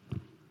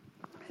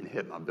and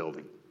hit my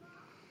building.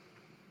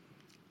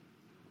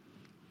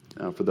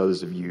 For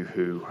those of you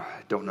who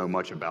don't know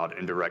much about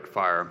indirect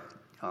fire,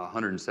 a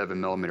 107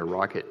 millimeter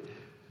rocket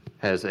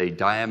has a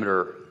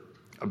diameter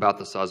about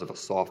the size of a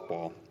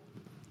softball,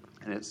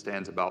 and it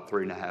stands about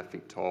 3.5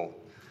 feet tall.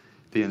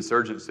 The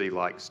insurgency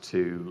likes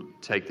to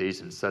take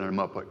these and set them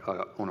up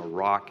on a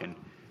rock and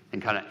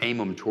kind of aim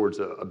them towards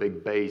a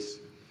big base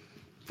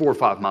 4 or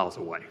 5 miles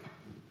away.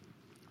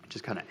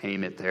 Just kind of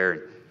aim it there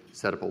and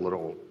set up a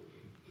little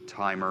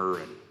timer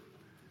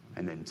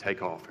and then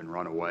take off and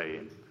run away.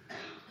 And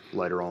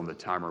later on, the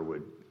timer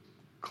would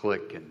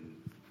click and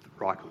the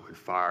rocket would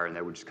fire, and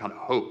they would just kind of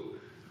hope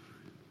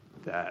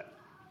that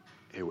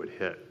it would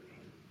hit.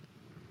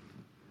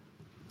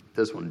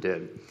 This one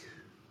did.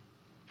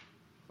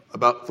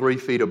 About 3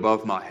 feet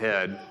above my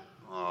head,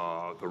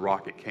 the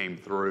rocket came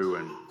through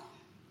and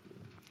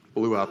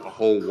blew out the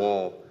whole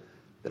wall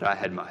that I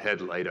had my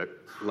head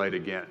laid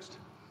against.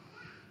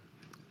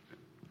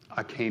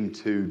 I came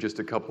to just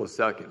a couple of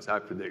seconds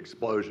after the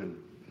explosion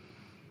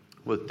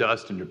with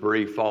dust and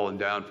debris falling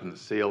down from the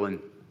ceiling.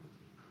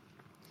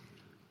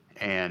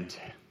 And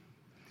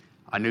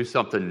I knew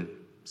something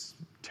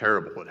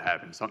terrible had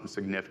happened, something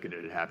significant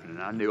had happened,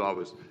 and I knew I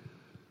was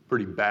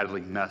pretty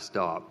badly messed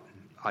up.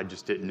 I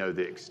just didn't know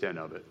the extent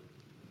of it.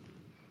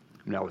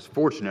 I mean, I was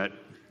fortunate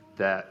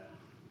that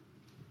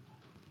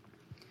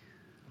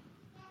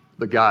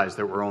the guys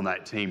that were on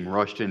that team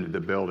rushed into the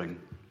building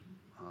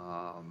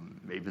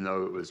even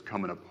though it was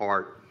coming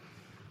apart.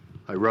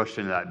 I rushed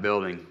into that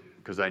building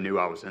because I knew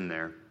I was in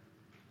there.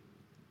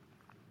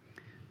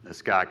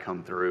 This guy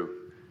come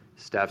through,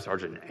 Staff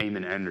Sergeant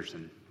Eamon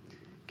Anderson,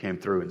 came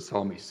through and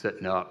saw me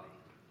sitting up,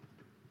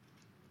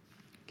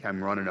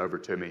 came running over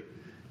to me,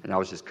 and I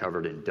was just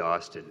covered in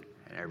dust and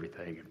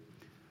everything.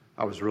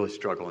 I was really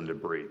struggling to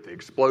breathe. The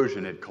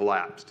explosion had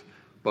collapsed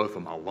both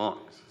of my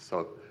lungs,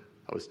 so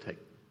I was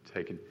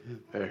taking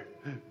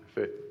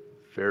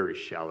very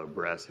shallow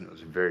breaths, and it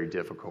was very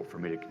difficult for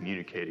me to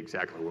communicate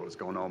exactly what was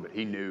going on, but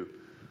he knew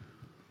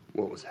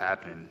what was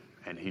happening,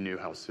 and he knew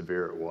how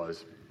severe it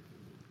was.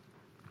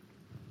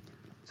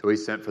 So he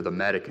sent for the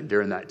medic, and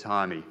during that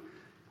time,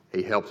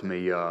 he helped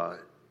me out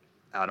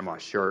of my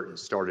shirt and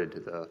started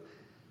the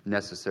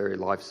necessary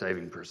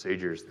life-saving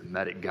procedures. The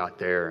medic got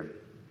there,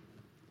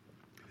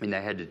 and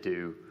they had to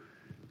do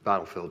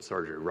battlefield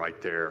surgery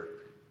right there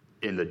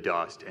in the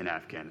dust in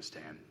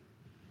Afghanistan.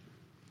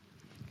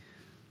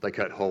 They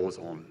cut holes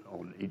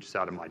on each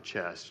side of my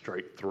chest,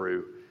 straight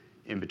through,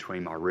 in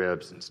between my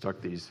ribs, and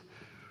stuck these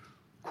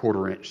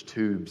 1/4-inch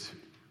tubes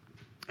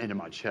into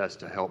my chest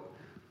to help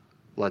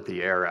let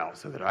the air out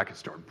so that I could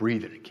start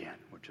breathing again,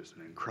 which is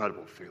an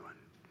incredible feeling.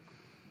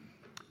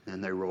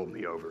 And they rolled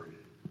me over.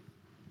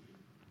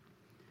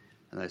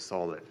 And they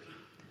saw that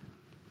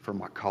from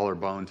my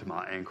collarbone to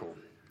my ankle,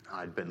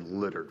 I'd been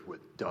littered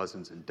with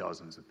dozens and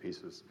dozens of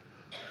pieces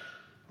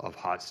of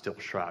hot steel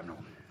shrapnel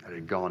that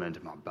had gone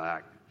into my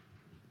back.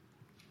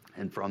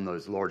 And from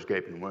those large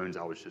gaping wounds,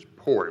 I was just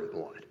pouring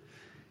blood.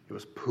 It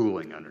was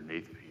pooling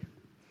underneath me.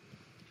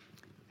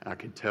 And I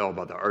could tell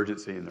by the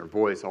urgency in their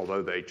voice,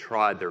 although they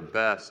tried their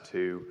best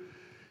to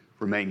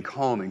remain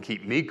calm and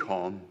keep me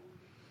calm,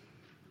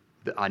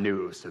 that I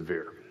knew it was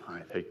severe.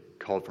 They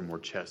called for more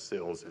chest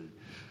seals and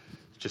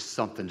just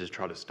something to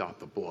try to stop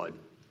the blood.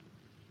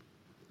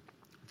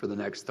 For the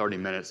next 30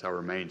 minutes, I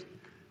remained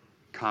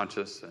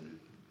conscious and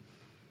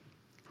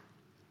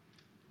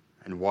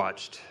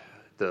watched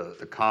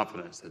the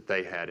confidence that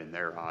they had in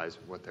their eyes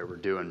of what they were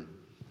doing.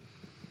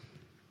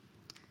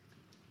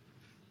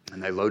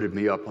 And they loaded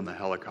me up on the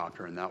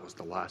helicopter, and that was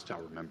the last I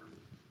remember.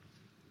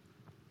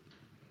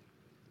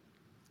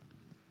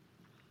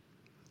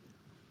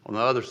 On the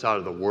other side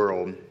of the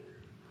world,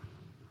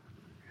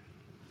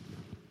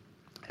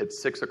 at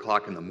 6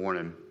 o'clock in the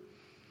morning,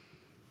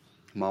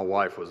 my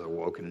wife was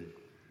awoken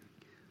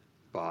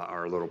by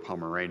our little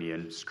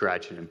Pomeranian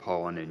scratching and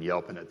pawing and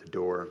yelping at the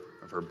door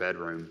of her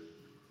bedroom.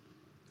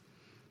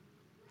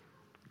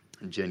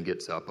 And Jen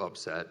gets up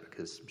upset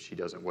because she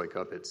doesn't wake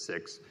up at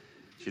 6.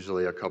 It's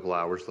usually a couple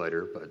hours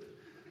later, but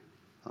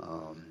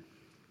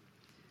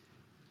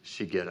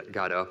she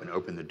got up and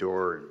opened the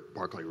door, and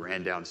Barclay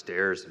ran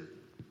downstairs and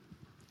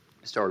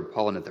started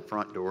pawing at the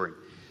front door. And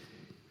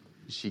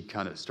she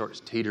kind of starts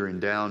teetering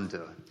down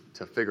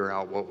to figure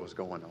out what was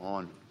going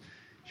on.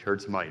 She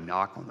heard somebody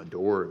knock on the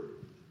door,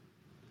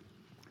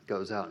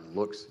 goes out and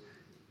looks,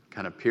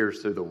 kind of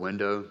peers through the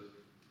window.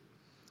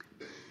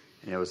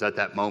 And it was at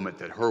that moment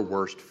that her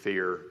worst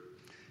fear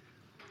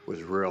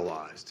was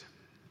realized.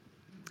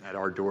 At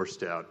our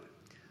doorstep,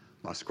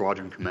 my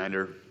squadron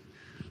commander,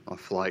 my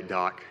flight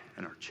doc,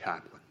 and our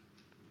chaplain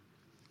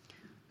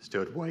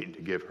stood waiting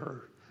to give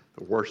her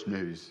the worst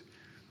news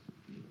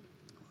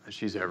that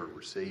she's ever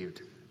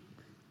received.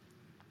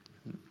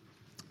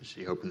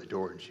 She opened the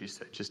door and she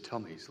said, "Just tell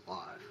me he's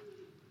alive."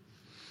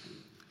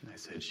 And I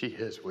said, "She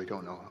is. We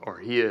don't know, or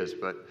he is,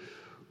 but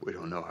we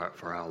don't know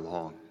for how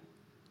long.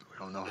 We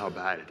don't know how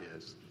bad it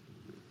is."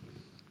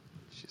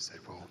 She said,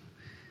 "Well,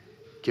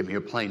 give me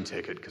a plane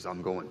ticket because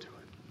I'm going to it."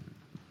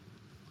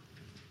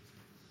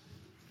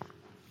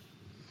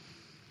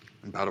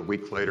 About a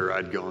week later,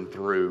 I'd gone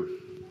through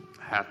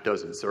half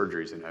dozen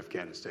surgeries in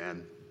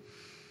Afghanistan,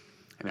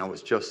 and I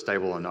was just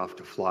stable enough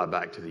to fly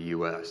back to the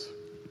U.S.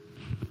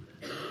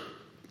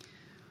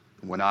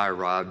 When I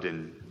arrived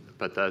in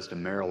Bethesda,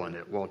 Maryland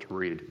at Walter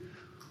Reed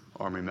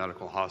Army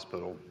Medical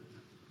Hospital,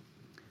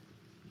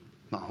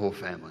 my whole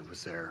family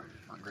was there.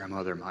 My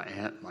grandmother, my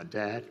aunt, my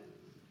dad,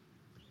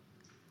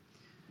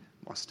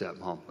 my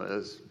stepmom,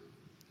 Liz,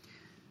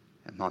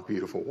 and my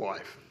beautiful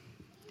wife,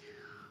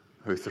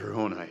 who threw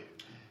on a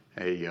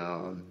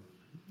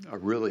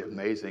really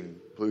amazing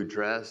blue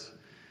dress,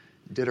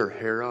 did her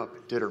hair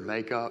up, did her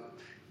makeup,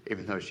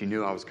 even though she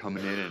knew I was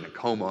coming in a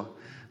coma,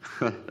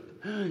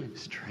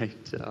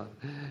 straight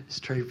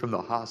from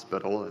the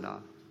hospital, and I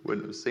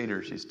wouldn't have seen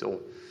her. She still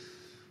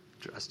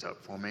dressed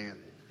up for me and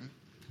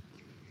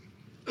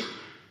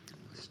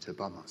stood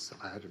by my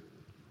side.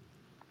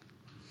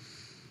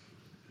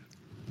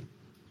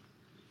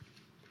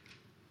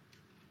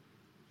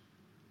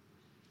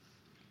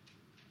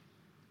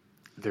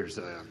 There was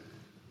a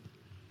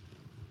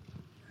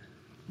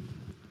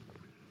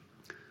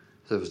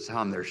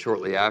time there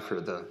shortly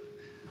after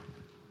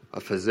a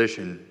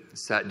physician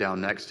sat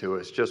down next to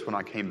us just when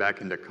I came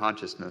back into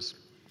consciousness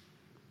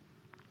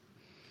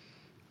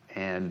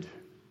and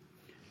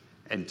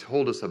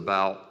told us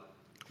about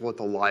what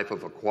the life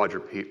of a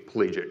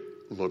quadriplegic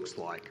looks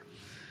like.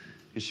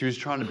 And she was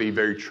trying to be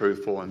very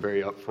truthful and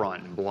very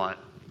upfront and blunt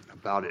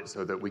about it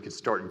so that we could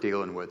start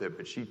dealing with it.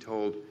 But she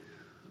told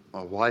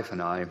my wife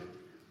and I,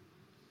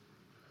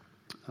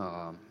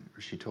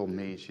 she told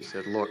me, she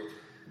said, look,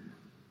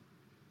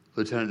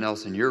 Lieutenant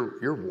Nelson,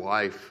 your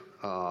wife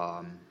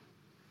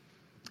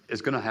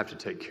is going to have to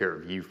take care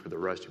of you for the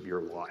rest of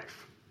your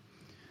life.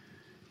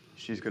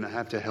 She's going to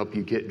have to help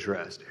you get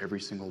dressed every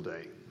single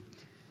day.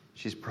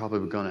 She's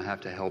probably going to have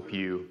to help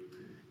you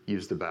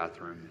use the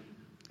bathroom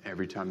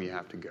every time you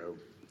have to go.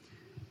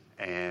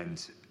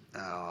 And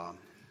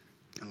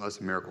unless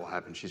a miracle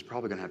happens, she's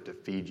probably going to have to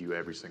feed you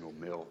every single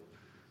meal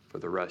for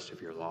the rest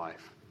of your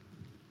life.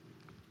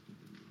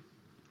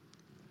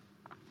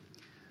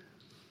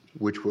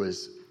 Which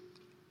was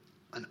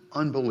an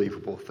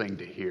unbelievable thing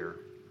to hear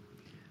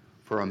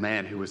for a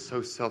man who was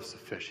so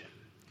self-sufficient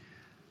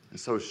and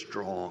so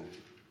strong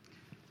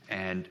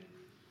and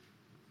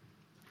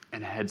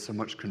had so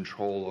much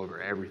control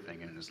over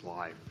everything in his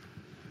life.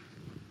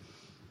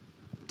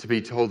 To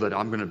be told that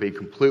I'm going to be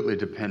completely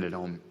dependent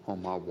on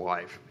my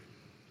wife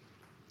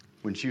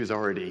when she was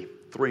already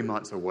 3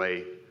 months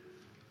away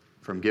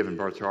from giving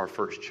birth to our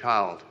first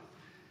child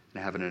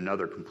and having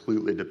another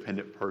completely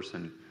dependent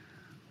person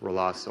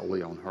rely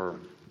solely on her.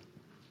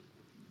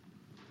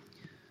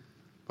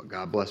 But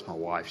God bless my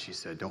wife. She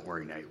said, "Don't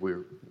worry, Nate.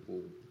 We'll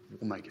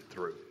make it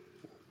through.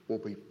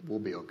 We'll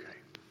be okay."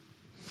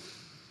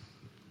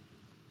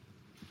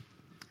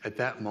 At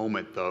that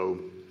moment, though,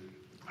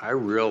 I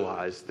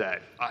realized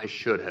that I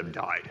should have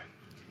died.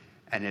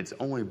 And it's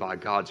only by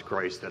God's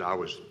grace that I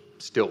was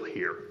still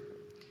here.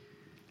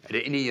 At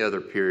any other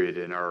period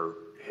in our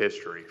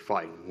history,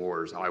 fighting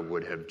wars, I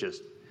would have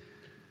just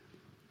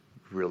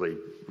really,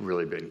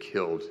 really been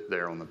killed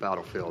there on the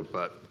battlefield.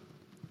 But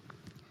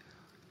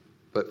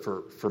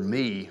for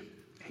me,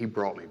 He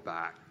brought me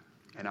back.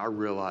 And I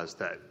realized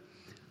that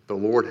the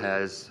Lord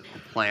has a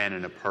plan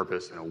and a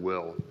purpose and a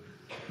will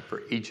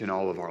for each and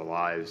all of our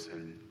lives.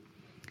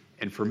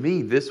 And for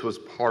me, this was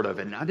part of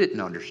it. And I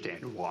didn't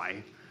understand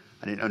why.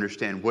 I didn't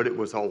understand what it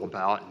was all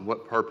about and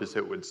what purpose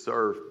it would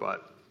serve.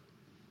 But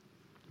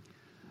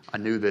I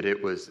knew that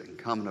it was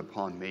incumbent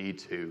upon me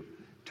to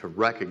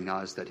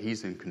recognize that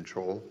He's in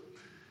control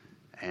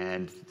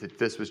and that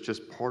this was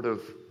just part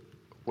of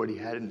what He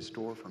had in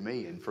store for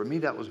me. And for me,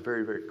 that was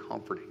very, very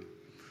comforting.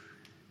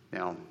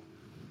 Now,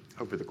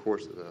 over the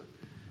course of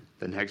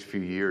the next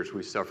few years,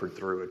 we suffered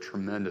through a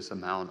tremendous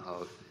amount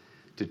of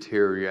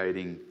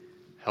deteriorating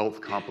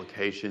health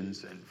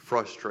complications and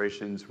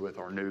frustrations with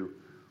our new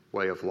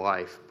way of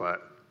life.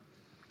 But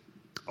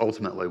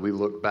ultimately, we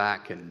look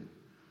back and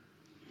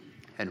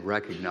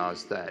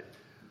recognize that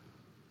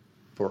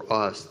for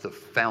us, the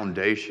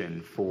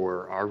foundation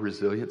for our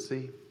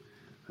resiliency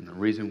and the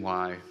reason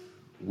why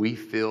we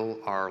feel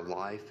our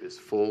life is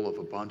full of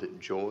abundant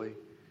joy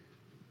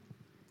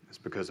is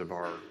because of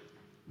our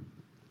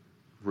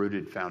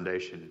rooted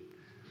foundation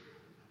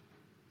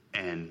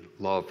and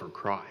love for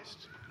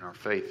Christ and our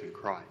faith in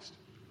Christ.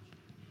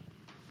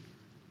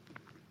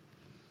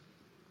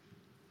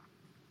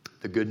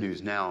 The good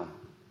news now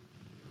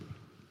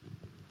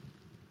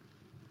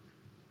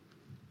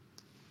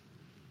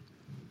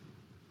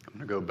I'm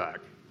going to go back.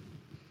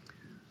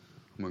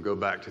 I'm going to go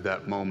back to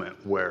that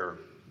moment where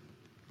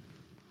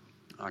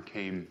I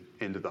came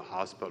into the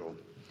hospital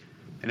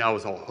and I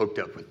was all hooked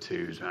up with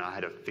tubes, and I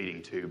had a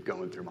feeding tube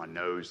going through my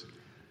nose.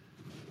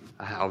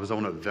 I was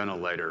on a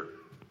ventilator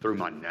through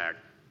my neck,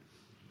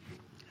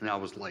 and I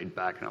was laid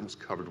back and I was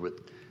covered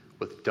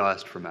with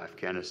dust from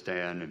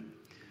Afghanistan, and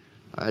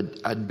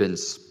I'd been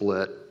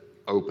split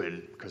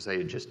open because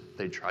they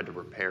tried to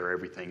repair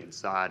everything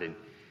inside and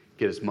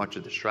get as much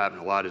of the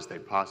shrapnel out as they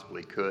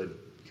possibly could.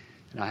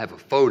 And I have a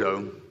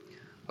photo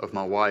of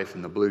my wife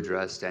in the blue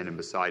dress standing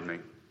beside me.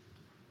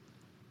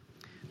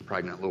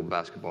 Pregnant little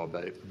basketball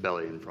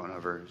belly in front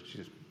of her.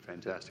 She's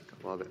fantastic.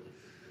 I love it.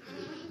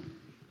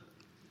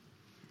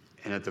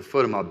 And at the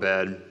foot of my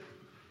bed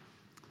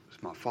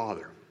was my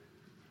father.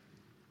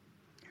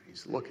 And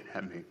he's looking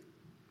at me.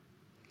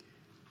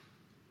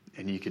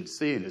 And you can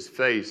see in his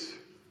face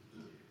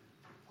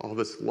all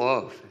this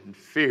love and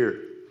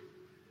fear.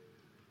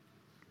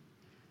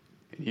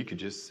 And you could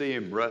just see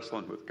him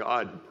wrestling with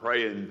God and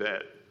praying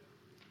that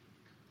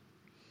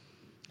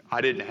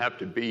I didn't have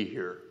to be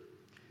here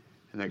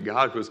and that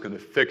God was going to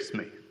fix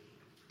me.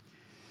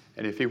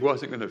 And if He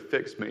wasn't going to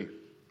fix me,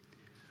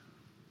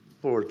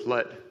 Lord,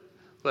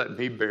 let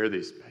me bear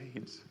these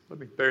pains. Let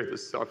me bear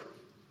this suffering.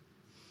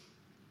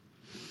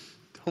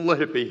 Don't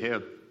let it be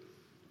Him.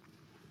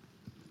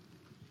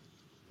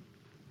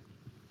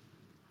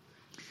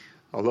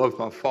 I love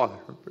my Father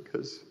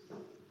because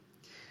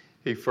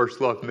He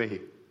first loved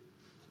me.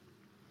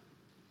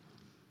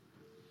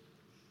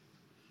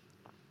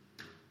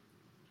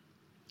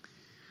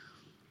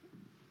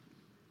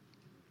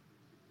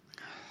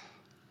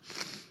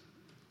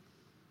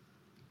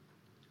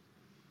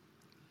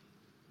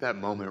 That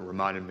moment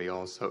reminded me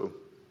also,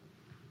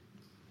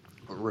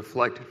 or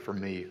reflected for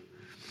me,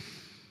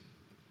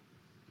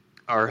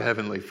 our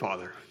Heavenly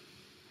Father.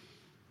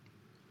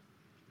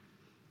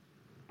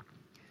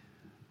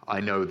 I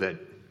know that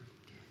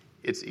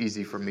it's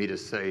easy for me to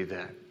say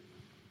that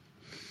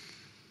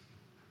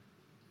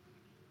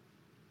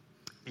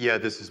yeah,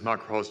 this is my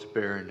cross to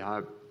bear, and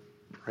I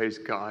praise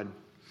God.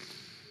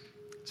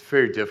 It's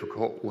very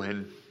difficult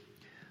when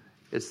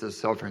it's the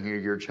suffering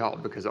of your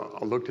child, because I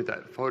looked at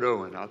that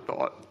photo and I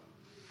thought,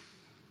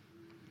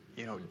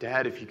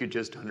 Dad, if you could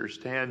just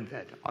understand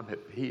that I'm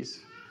at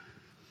peace.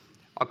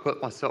 I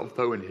put myself,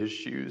 though, in his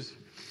shoes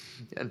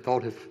and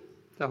thought, if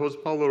that was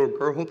my little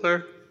girl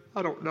there,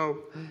 I don't know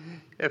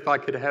if I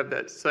could have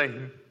that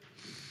same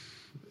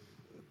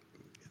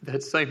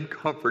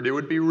comfort. It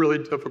would be really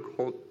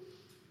difficult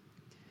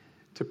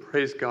to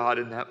praise God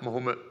in that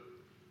moment.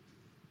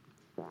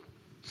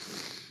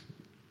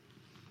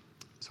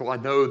 So I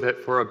know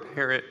that for a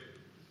parent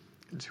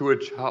to a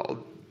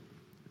child,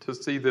 to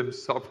see them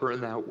suffer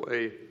in that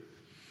way,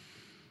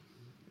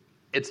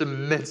 it's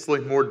immensely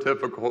more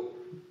difficult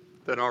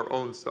than our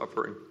own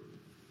suffering.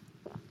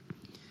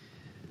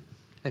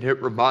 And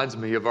it reminds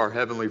me of our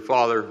Heavenly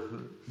Father,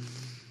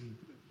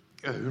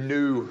 who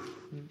knew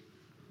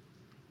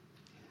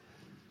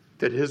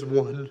that his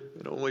one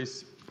and only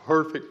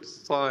perfect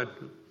Son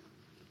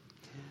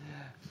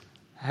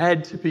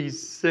had to be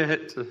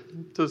sent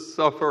to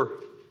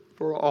suffer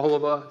for all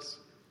of us.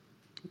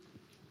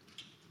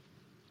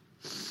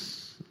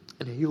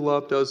 And he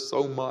loved us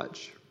so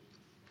much.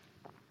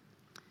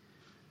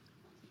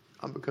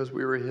 Not because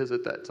we were his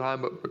at that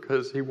time, but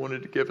because he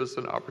wanted to give us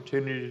an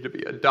opportunity to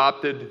be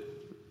adopted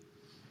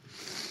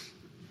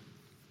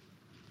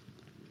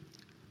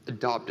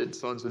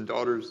sons and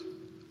daughters.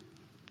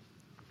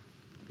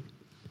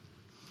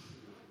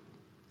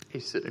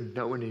 He's sitting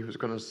knowing he was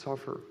going to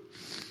suffer,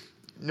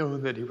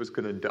 knowing that he was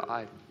going to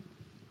die.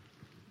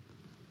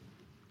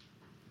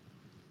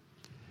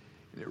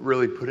 And it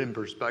really put in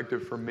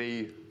perspective for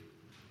me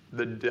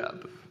the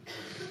depth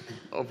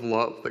of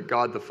love that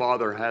God the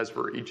Father has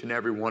for each and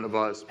every one of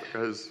us,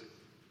 because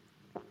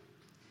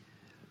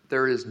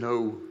there is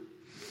no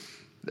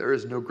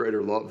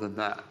greater love than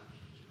that.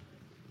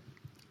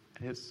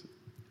 And it's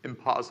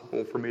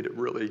impossible for me to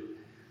really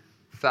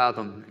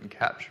fathom and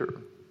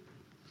capture.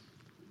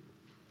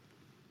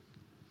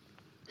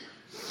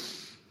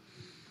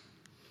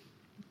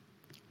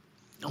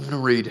 I'm going to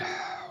read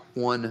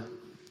one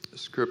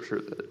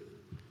scripture that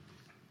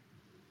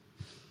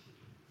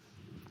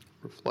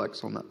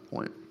reflects on that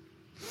point.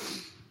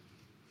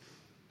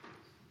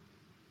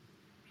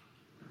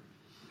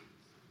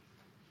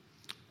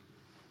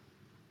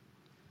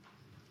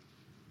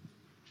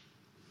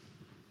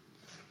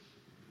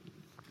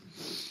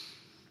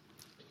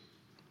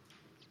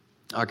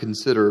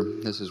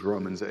 This is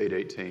Romans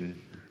 8:18.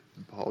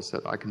 Paul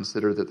said, I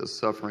consider that the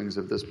sufferings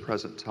of this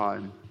present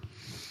time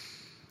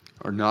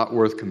are not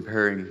worth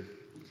comparing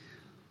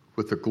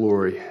with the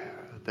glory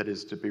that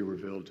is to be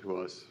revealed to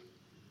us.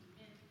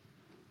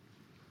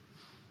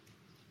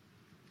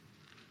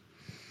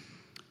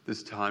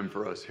 This time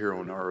for us here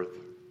on earth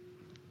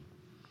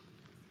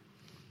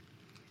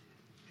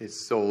is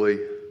solely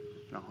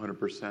and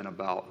 100%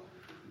 about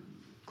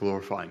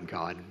glorifying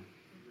God.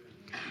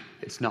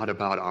 It's not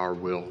about our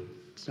will.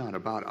 It's not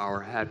about our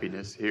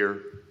happiness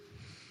here.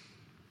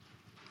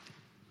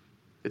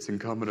 It's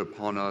incumbent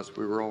upon us.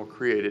 We were all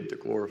created to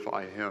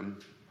glorify Him.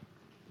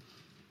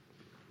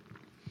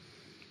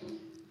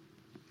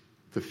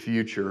 The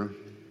future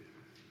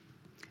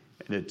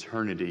and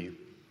eternity,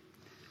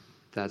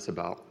 that's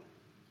about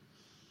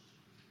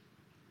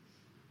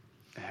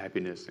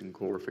happiness and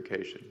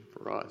glorification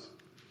for us.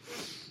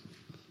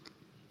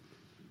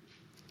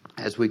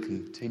 As we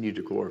continue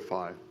to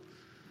glorify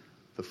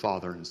the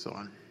Father and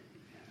Son.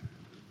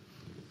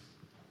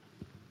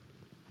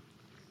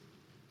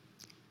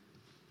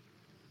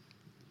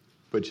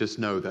 But just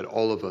know that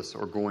all of us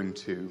are going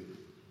to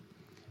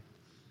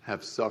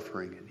have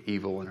suffering and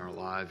evil in our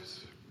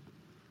lives.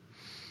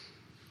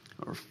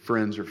 Our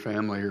friends or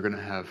family are going to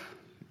have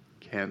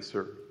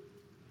cancer.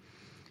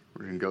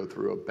 We're going to go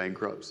through a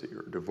bankruptcy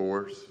or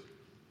divorce.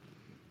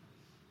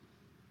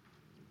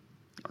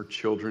 Our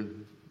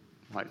children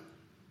might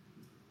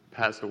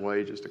pass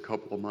away just a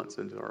couple of months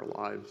into our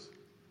lives,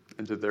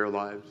 into their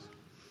lives.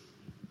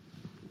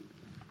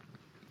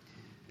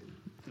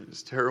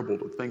 It's terrible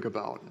to think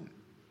about.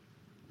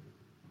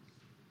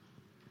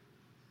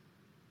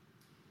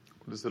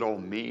 What does it all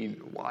mean?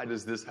 Why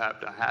does this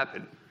have to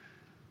happen?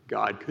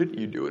 God, couldn't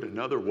you do it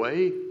another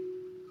way?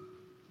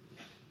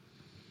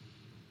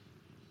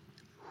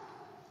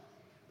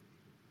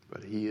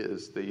 But He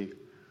is the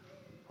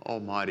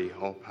almighty,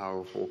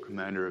 all-powerful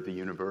commander of the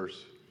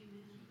universe.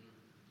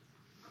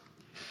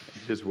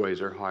 His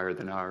ways are higher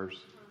than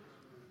ours.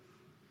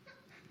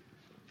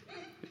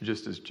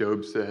 Just as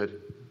Job said,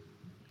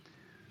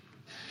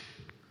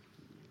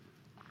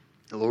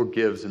 the Lord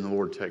gives and the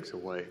Lord takes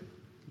away.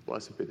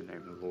 Blessed be the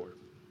name of the Lord.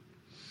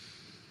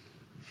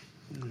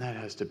 And that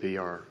has to be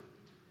our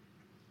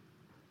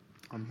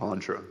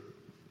mantra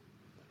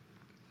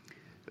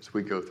as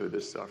we go through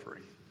this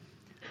suffering.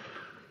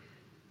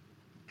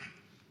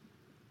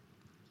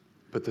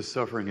 But the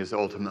suffering is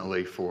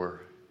ultimately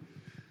for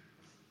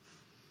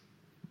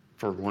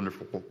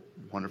wonderful,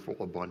 wonderful,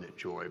 abundant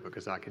joy,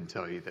 because I can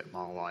tell you that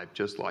my life,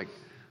 just like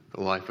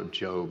the life of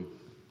Job,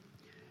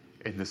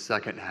 in the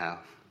second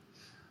half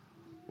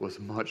was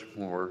much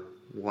more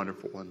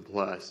wonderful and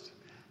blessed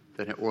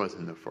than it was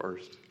in the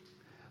first.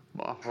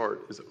 My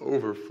heart is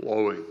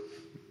overflowing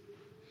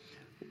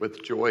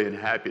with joy and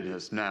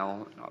happiness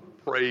now. And I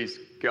praise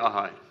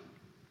God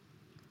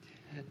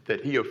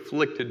that He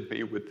afflicted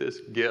me with this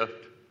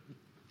gift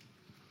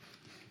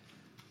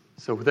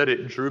so that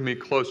it drew me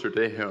closer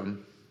to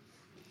Him,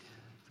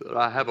 so that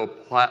I have a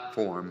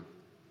platform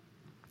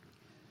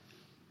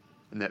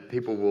and that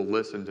people will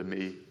listen to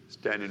me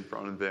stand in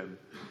front of them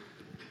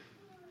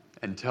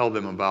and tell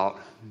them about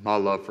my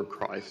love for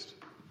Christ.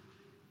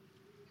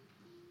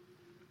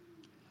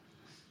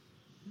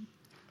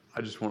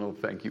 I just want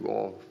to thank you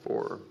all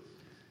for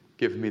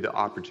giving me the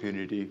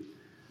opportunity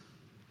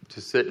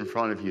to sit in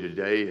front of you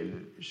today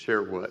and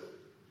share what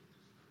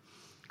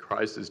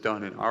Christ has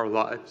done in our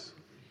lives.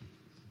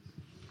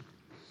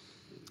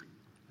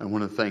 I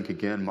want to thank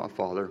again my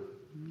Father.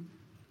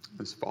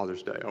 It's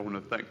Father's Day. I want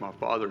to thank my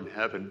Father in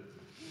heaven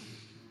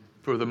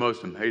for the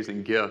most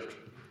amazing gift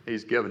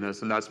He's given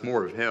us, and that's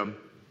more of Him.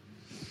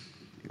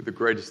 The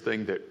greatest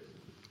thing that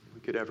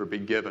we could ever be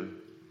given.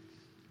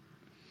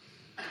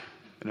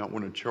 And I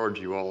want to charge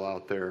you all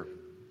out there,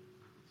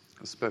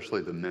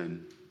 especially the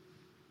men.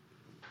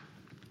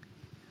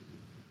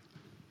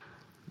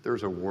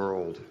 There's a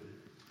world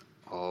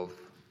of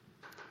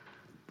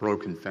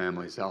broken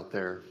families out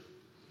there.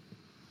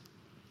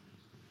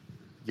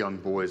 Young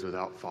boys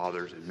without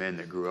fathers and men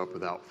that grew up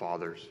without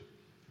fathers.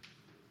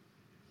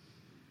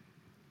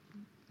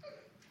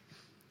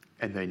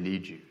 And they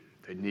need you.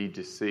 They need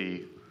to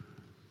see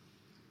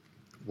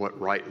what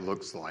right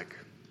looks like.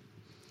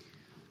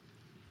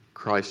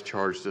 Christ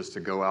charged us to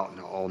go out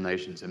into all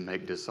nations and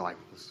make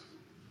disciples.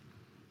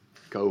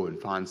 Go and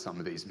find some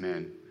of these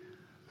men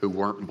who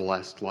weren't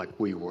blessed like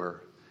we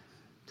were,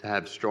 to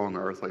have strong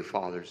earthly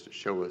fathers to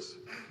show us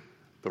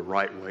the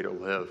right way to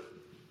live.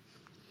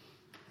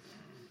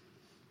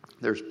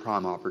 There's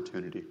prime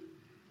opportunity.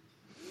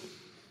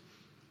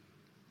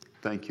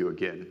 Thank you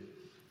again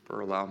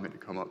for allowing me to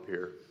come up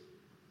here.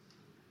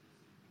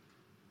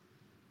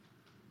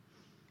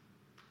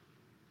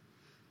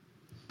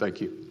 Thank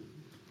you.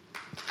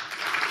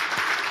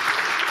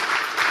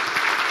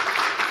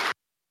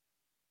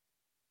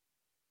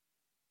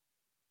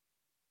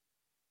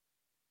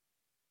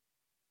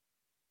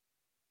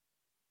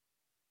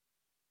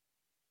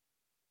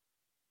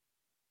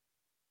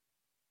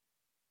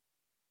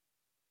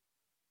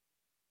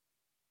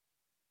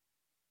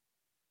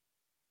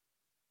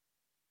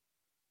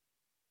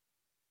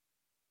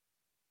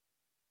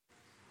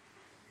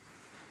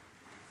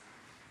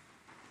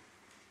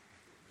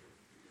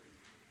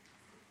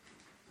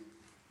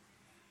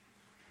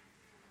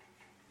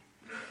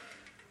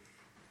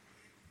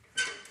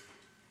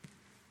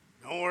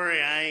 Don't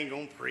worry, I ain't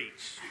gonna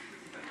preach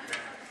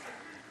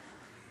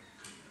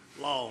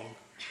long.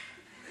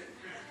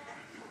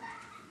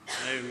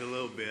 Maybe a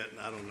little bit,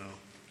 I don't know.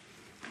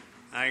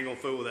 I ain't gonna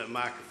fool with that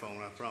microphone,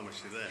 I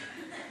promise you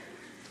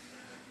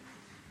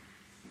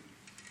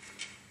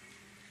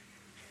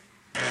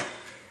that.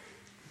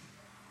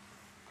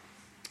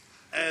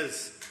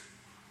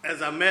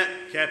 As I met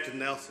Captain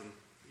Nelson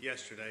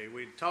yesterday,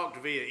 we talked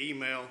via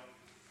email.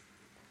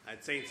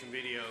 I'd seen some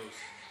videos.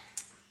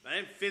 I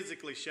didn't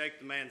physically shake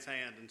the man's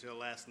hand until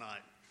last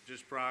night,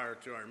 just prior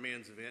to our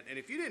men's event. And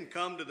if you didn't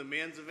come to the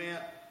men's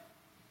event,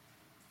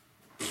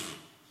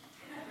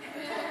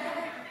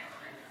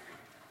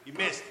 you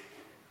missed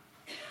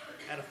it.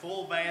 Had a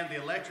full band.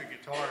 The electric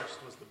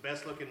guitarist was the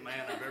best looking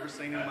man I've ever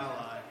seen in my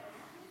life.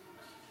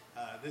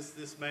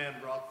 This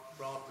man brought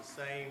the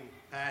same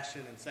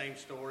passion and same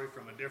story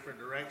from a different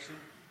direction.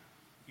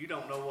 You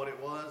don't know what it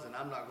was, and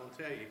I'm not going to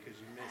tell you because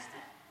you missed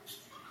it.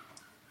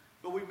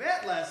 But we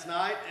met last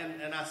night,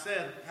 and I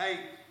said, hey,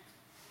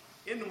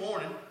 in the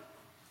morning,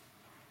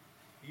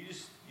 you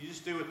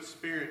just do what the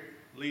Spirit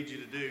leads you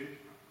to do,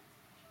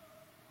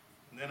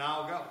 and then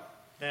I'll go.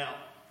 Now,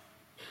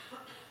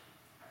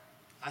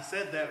 I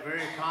said that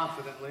very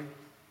confidently and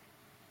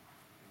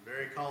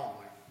very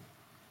calmly.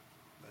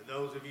 But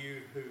those of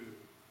you who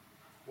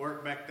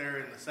work back there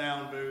in the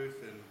sound booth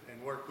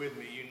and work with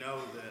me, you know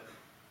that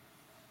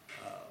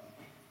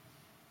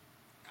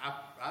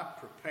I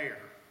prepare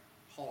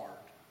hard.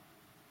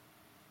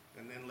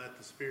 And then let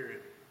the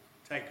Spirit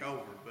take over.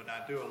 But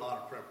I do a lot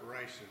of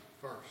preparation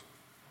first.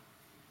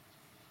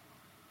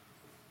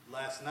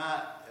 Last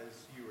night,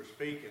 as you were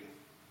speaking,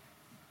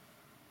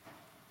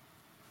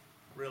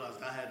 I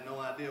realized I had no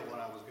idea what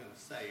I was going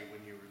to say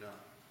when you were done.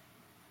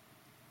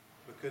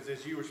 Because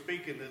as you were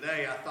speaking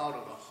today, I thought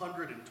of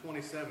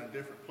 127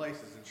 different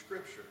places in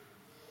Scripture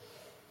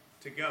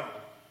to go.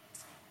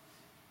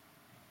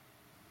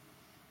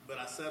 But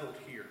I settled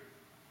here.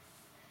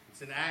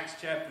 It's in Acts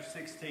chapter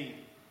 16.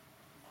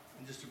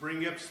 And just to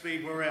bring you up to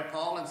speed where we're at,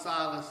 Paul and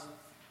Silas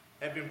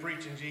had been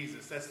preaching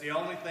Jesus. That's the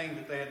only thing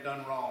that they had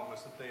done wrong,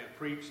 was that they had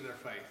preached their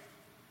faith.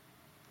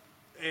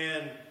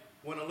 And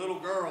when a little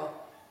girl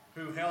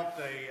who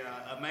helped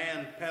a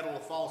man peddle a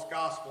false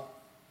gospel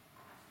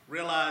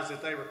realized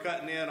that they were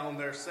cutting in on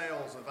their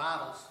sales of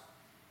idols,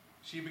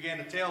 she began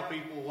to tell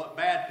people what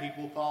bad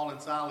people Paul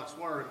and Silas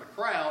were, and the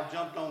crowd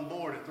jumped on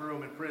board and threw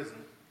them in prison.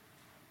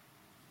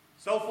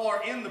 So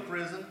far in the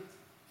prison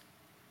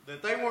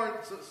that they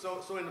weren't,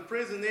 so in the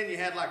prison then you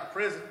had like a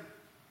prison,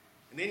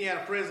 and then you had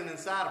a prison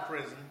inside a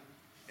prison,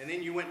 and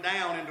then you went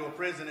down into a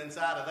prison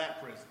inside of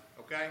that prison,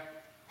 okay?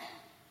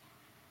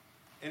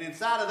 And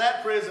inside of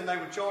that prison, they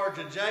would charge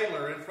a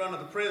jailer in front of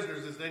the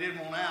prisoners as they didn't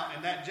want out.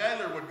 And that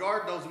jailer would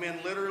guard those men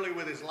literally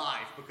with his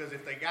life, because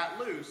if they got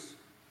loose,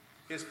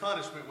 his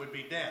punishment would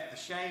be death. The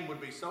shame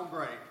would be so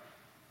great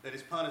that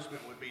his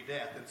punishment would be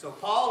death. And so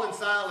Paul and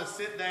Silas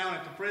sit down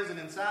at the prison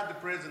inside the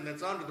prison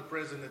that's under the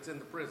prison that's in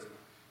the prison,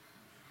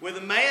 with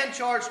a man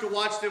charged to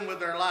watch them with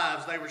their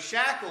lives. They were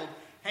shackled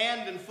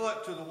hand and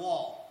foot to the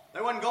wall.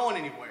 They wasn't going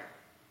anywhere.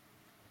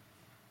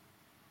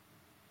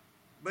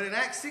 But in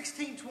Acts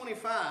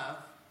 16:25,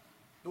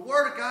 the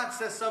Word of God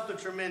says something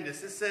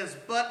tremendous. It says,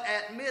 but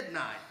at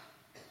midnight.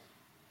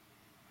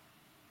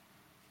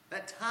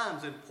 That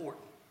time's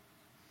important.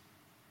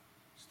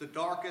 It's the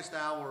darkest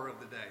hour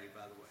of the day,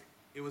 by the way.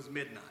 It was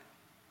midnight.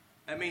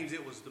 That means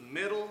it was the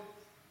middle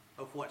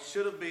of what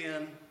should have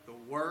been the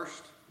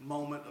worst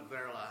moment of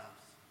their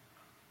lives.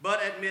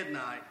 But at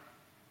midnight,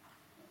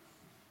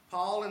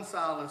 Paul and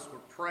Silas were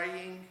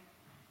praying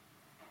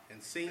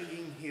and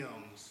singing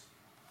hymns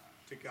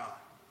to God.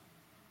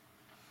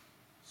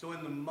 So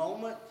in the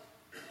moment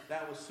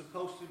that was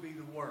supposed to be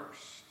the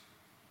worst,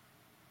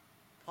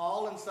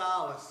 Paul and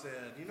Silas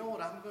said, you know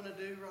what I'm going to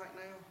do right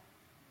now?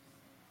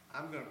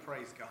 I'm going to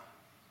praise God.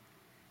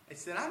 They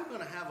said, I'm going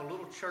to have a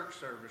little church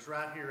service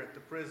right here at the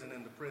prison,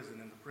 in the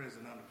prison, in the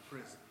prison, under the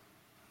prison.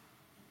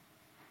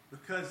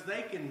 Because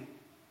they can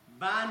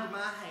bind my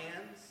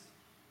hands,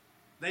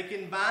 they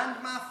can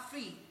bind my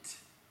feet,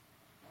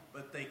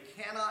 but they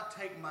cannot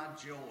take my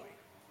joy.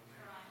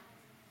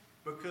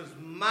 Because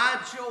my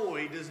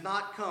joy does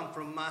not come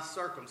from my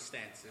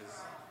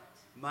circumstances.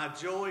 My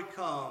joy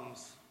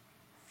comes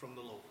from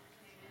the Lord.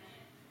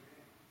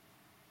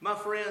 My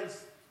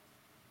friends,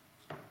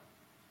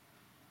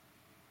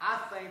 I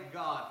thank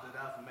God that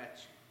I've met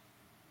you.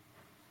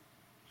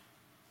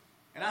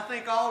 And I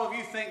think all of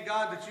you thank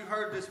God that you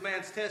heard this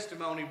man's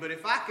testimony. But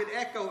if I could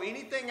echo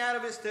anything out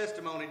of his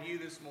testimony to you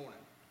this morning,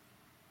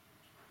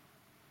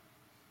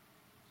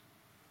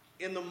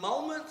 in the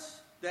moments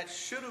that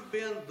should have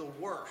been the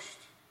worst,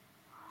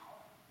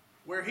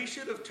 where he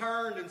should have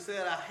turned and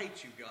said, I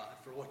hate you, God,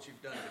 for what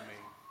you've done to me,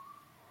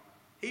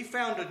 he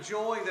found a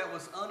joy that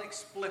was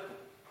inexplicable,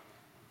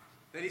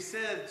 that he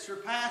said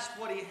surpassed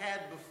what he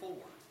had before.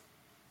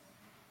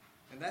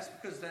 And that's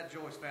because that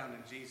joy is found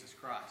in Jesus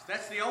Christ.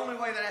 That's the only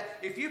way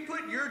if you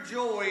put your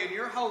joy and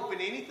your hope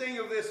in anything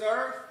of this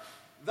earth,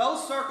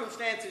 those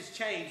circumstances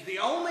change. The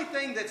only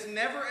thing that's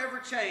never ever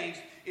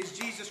changed is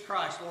Jesus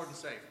Christ, Lord and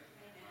Savior.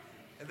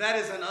 And that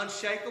is an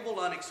unshakable,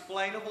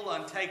 unexplainable,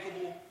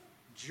 untakeable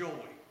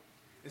joy.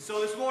 And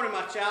so this morning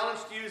my challenge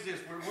to you is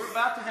this. We're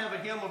about to have a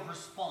hymn of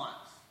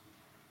response.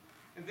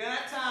 And then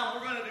at that time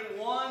we're going to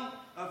do one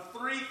of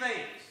three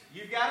things.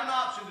 You've got an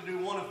option to do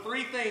one of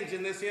three things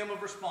in this hymn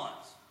of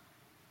response.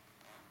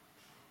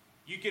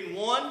 You can,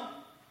 one,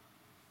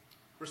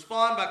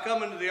 respond by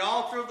coming to the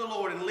altar of the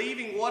Lord and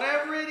leaving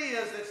whatever it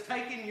is that's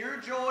taking your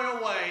joy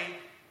away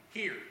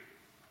here.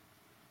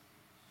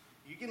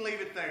 You can leave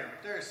it there,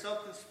 but there is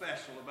something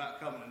special about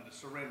coming to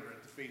surrender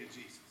at the feet of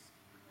Jesus.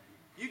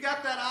 You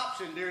got that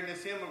option during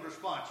this hymn of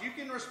response. You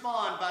can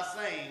respond by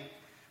saying,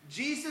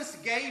 Jesus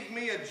gave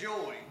me a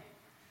joy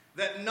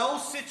that no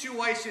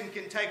situation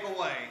can take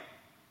away,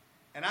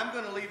 and I'm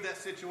going to leave that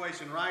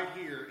situation right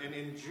here and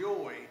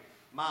enjoy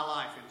my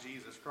life in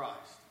Jesus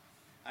Christ.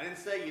 I didn't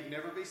say you'd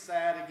never be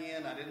sad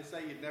again. I didn't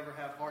say you'd never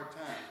have hard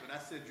times. But I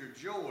said your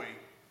joy,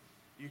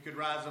 you could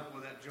rise up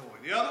with that joy.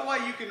 The other way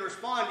you can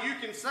respond, you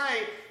can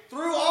say,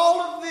 through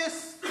all of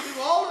this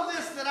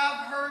that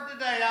I've heard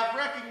today, I've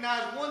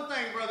recognized one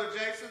thing, Brother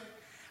Jason.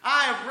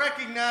 I have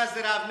recognized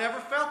that I've never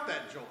felt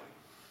that joy.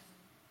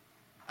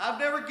 I've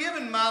never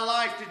given my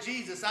life to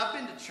Jesus. I've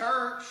been to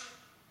church.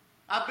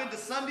 I've been to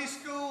Sunday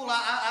school.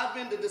 I've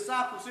been to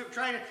discipleship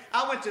training.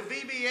 I went to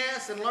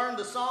VBS and learned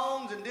the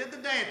songs and did the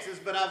dances,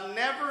 but I've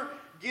never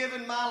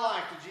given my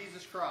life to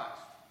Jesus Christ.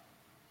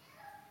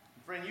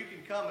 And friend, you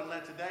can come and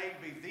let today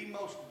be the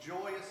most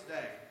joyous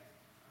day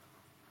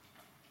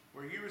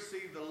where you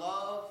receive the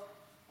love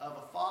of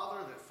a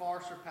Father that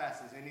far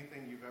surpasses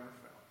anything you've ever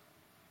felt.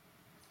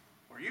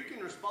 Or you can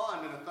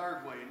respond in a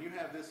third way, and you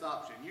have this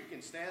option. You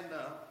can stand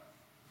up,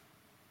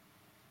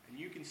 and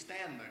you can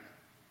stand there.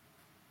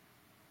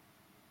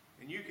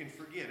 And you can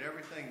forget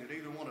everything that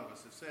either one of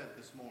us have said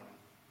this morning.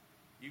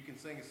 You can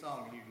sing a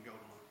song and you can go to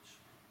lunch.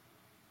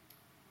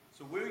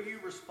 So will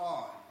you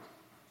respond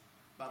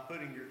by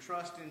putting your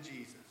trust in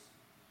Jesus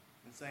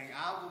and saying,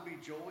 I will be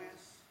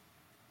joyous.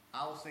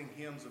 I will sing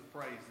hymns of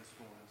praise this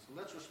morning. So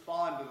let's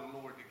respond to the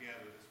Lord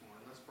together this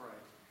morning. Let's pray.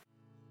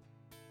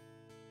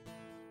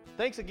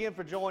 Thanks again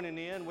for joining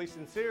in. We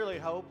sincerely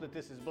hope that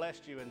this has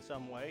blessed you in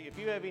some way. If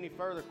you have any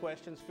further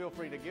questions, feel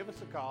free to give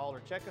us a call or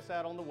check us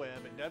out on the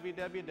web at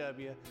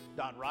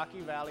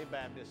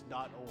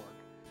www.rockyvalleybaptist.org.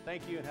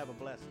 Thank you and have a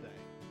blessed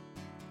day.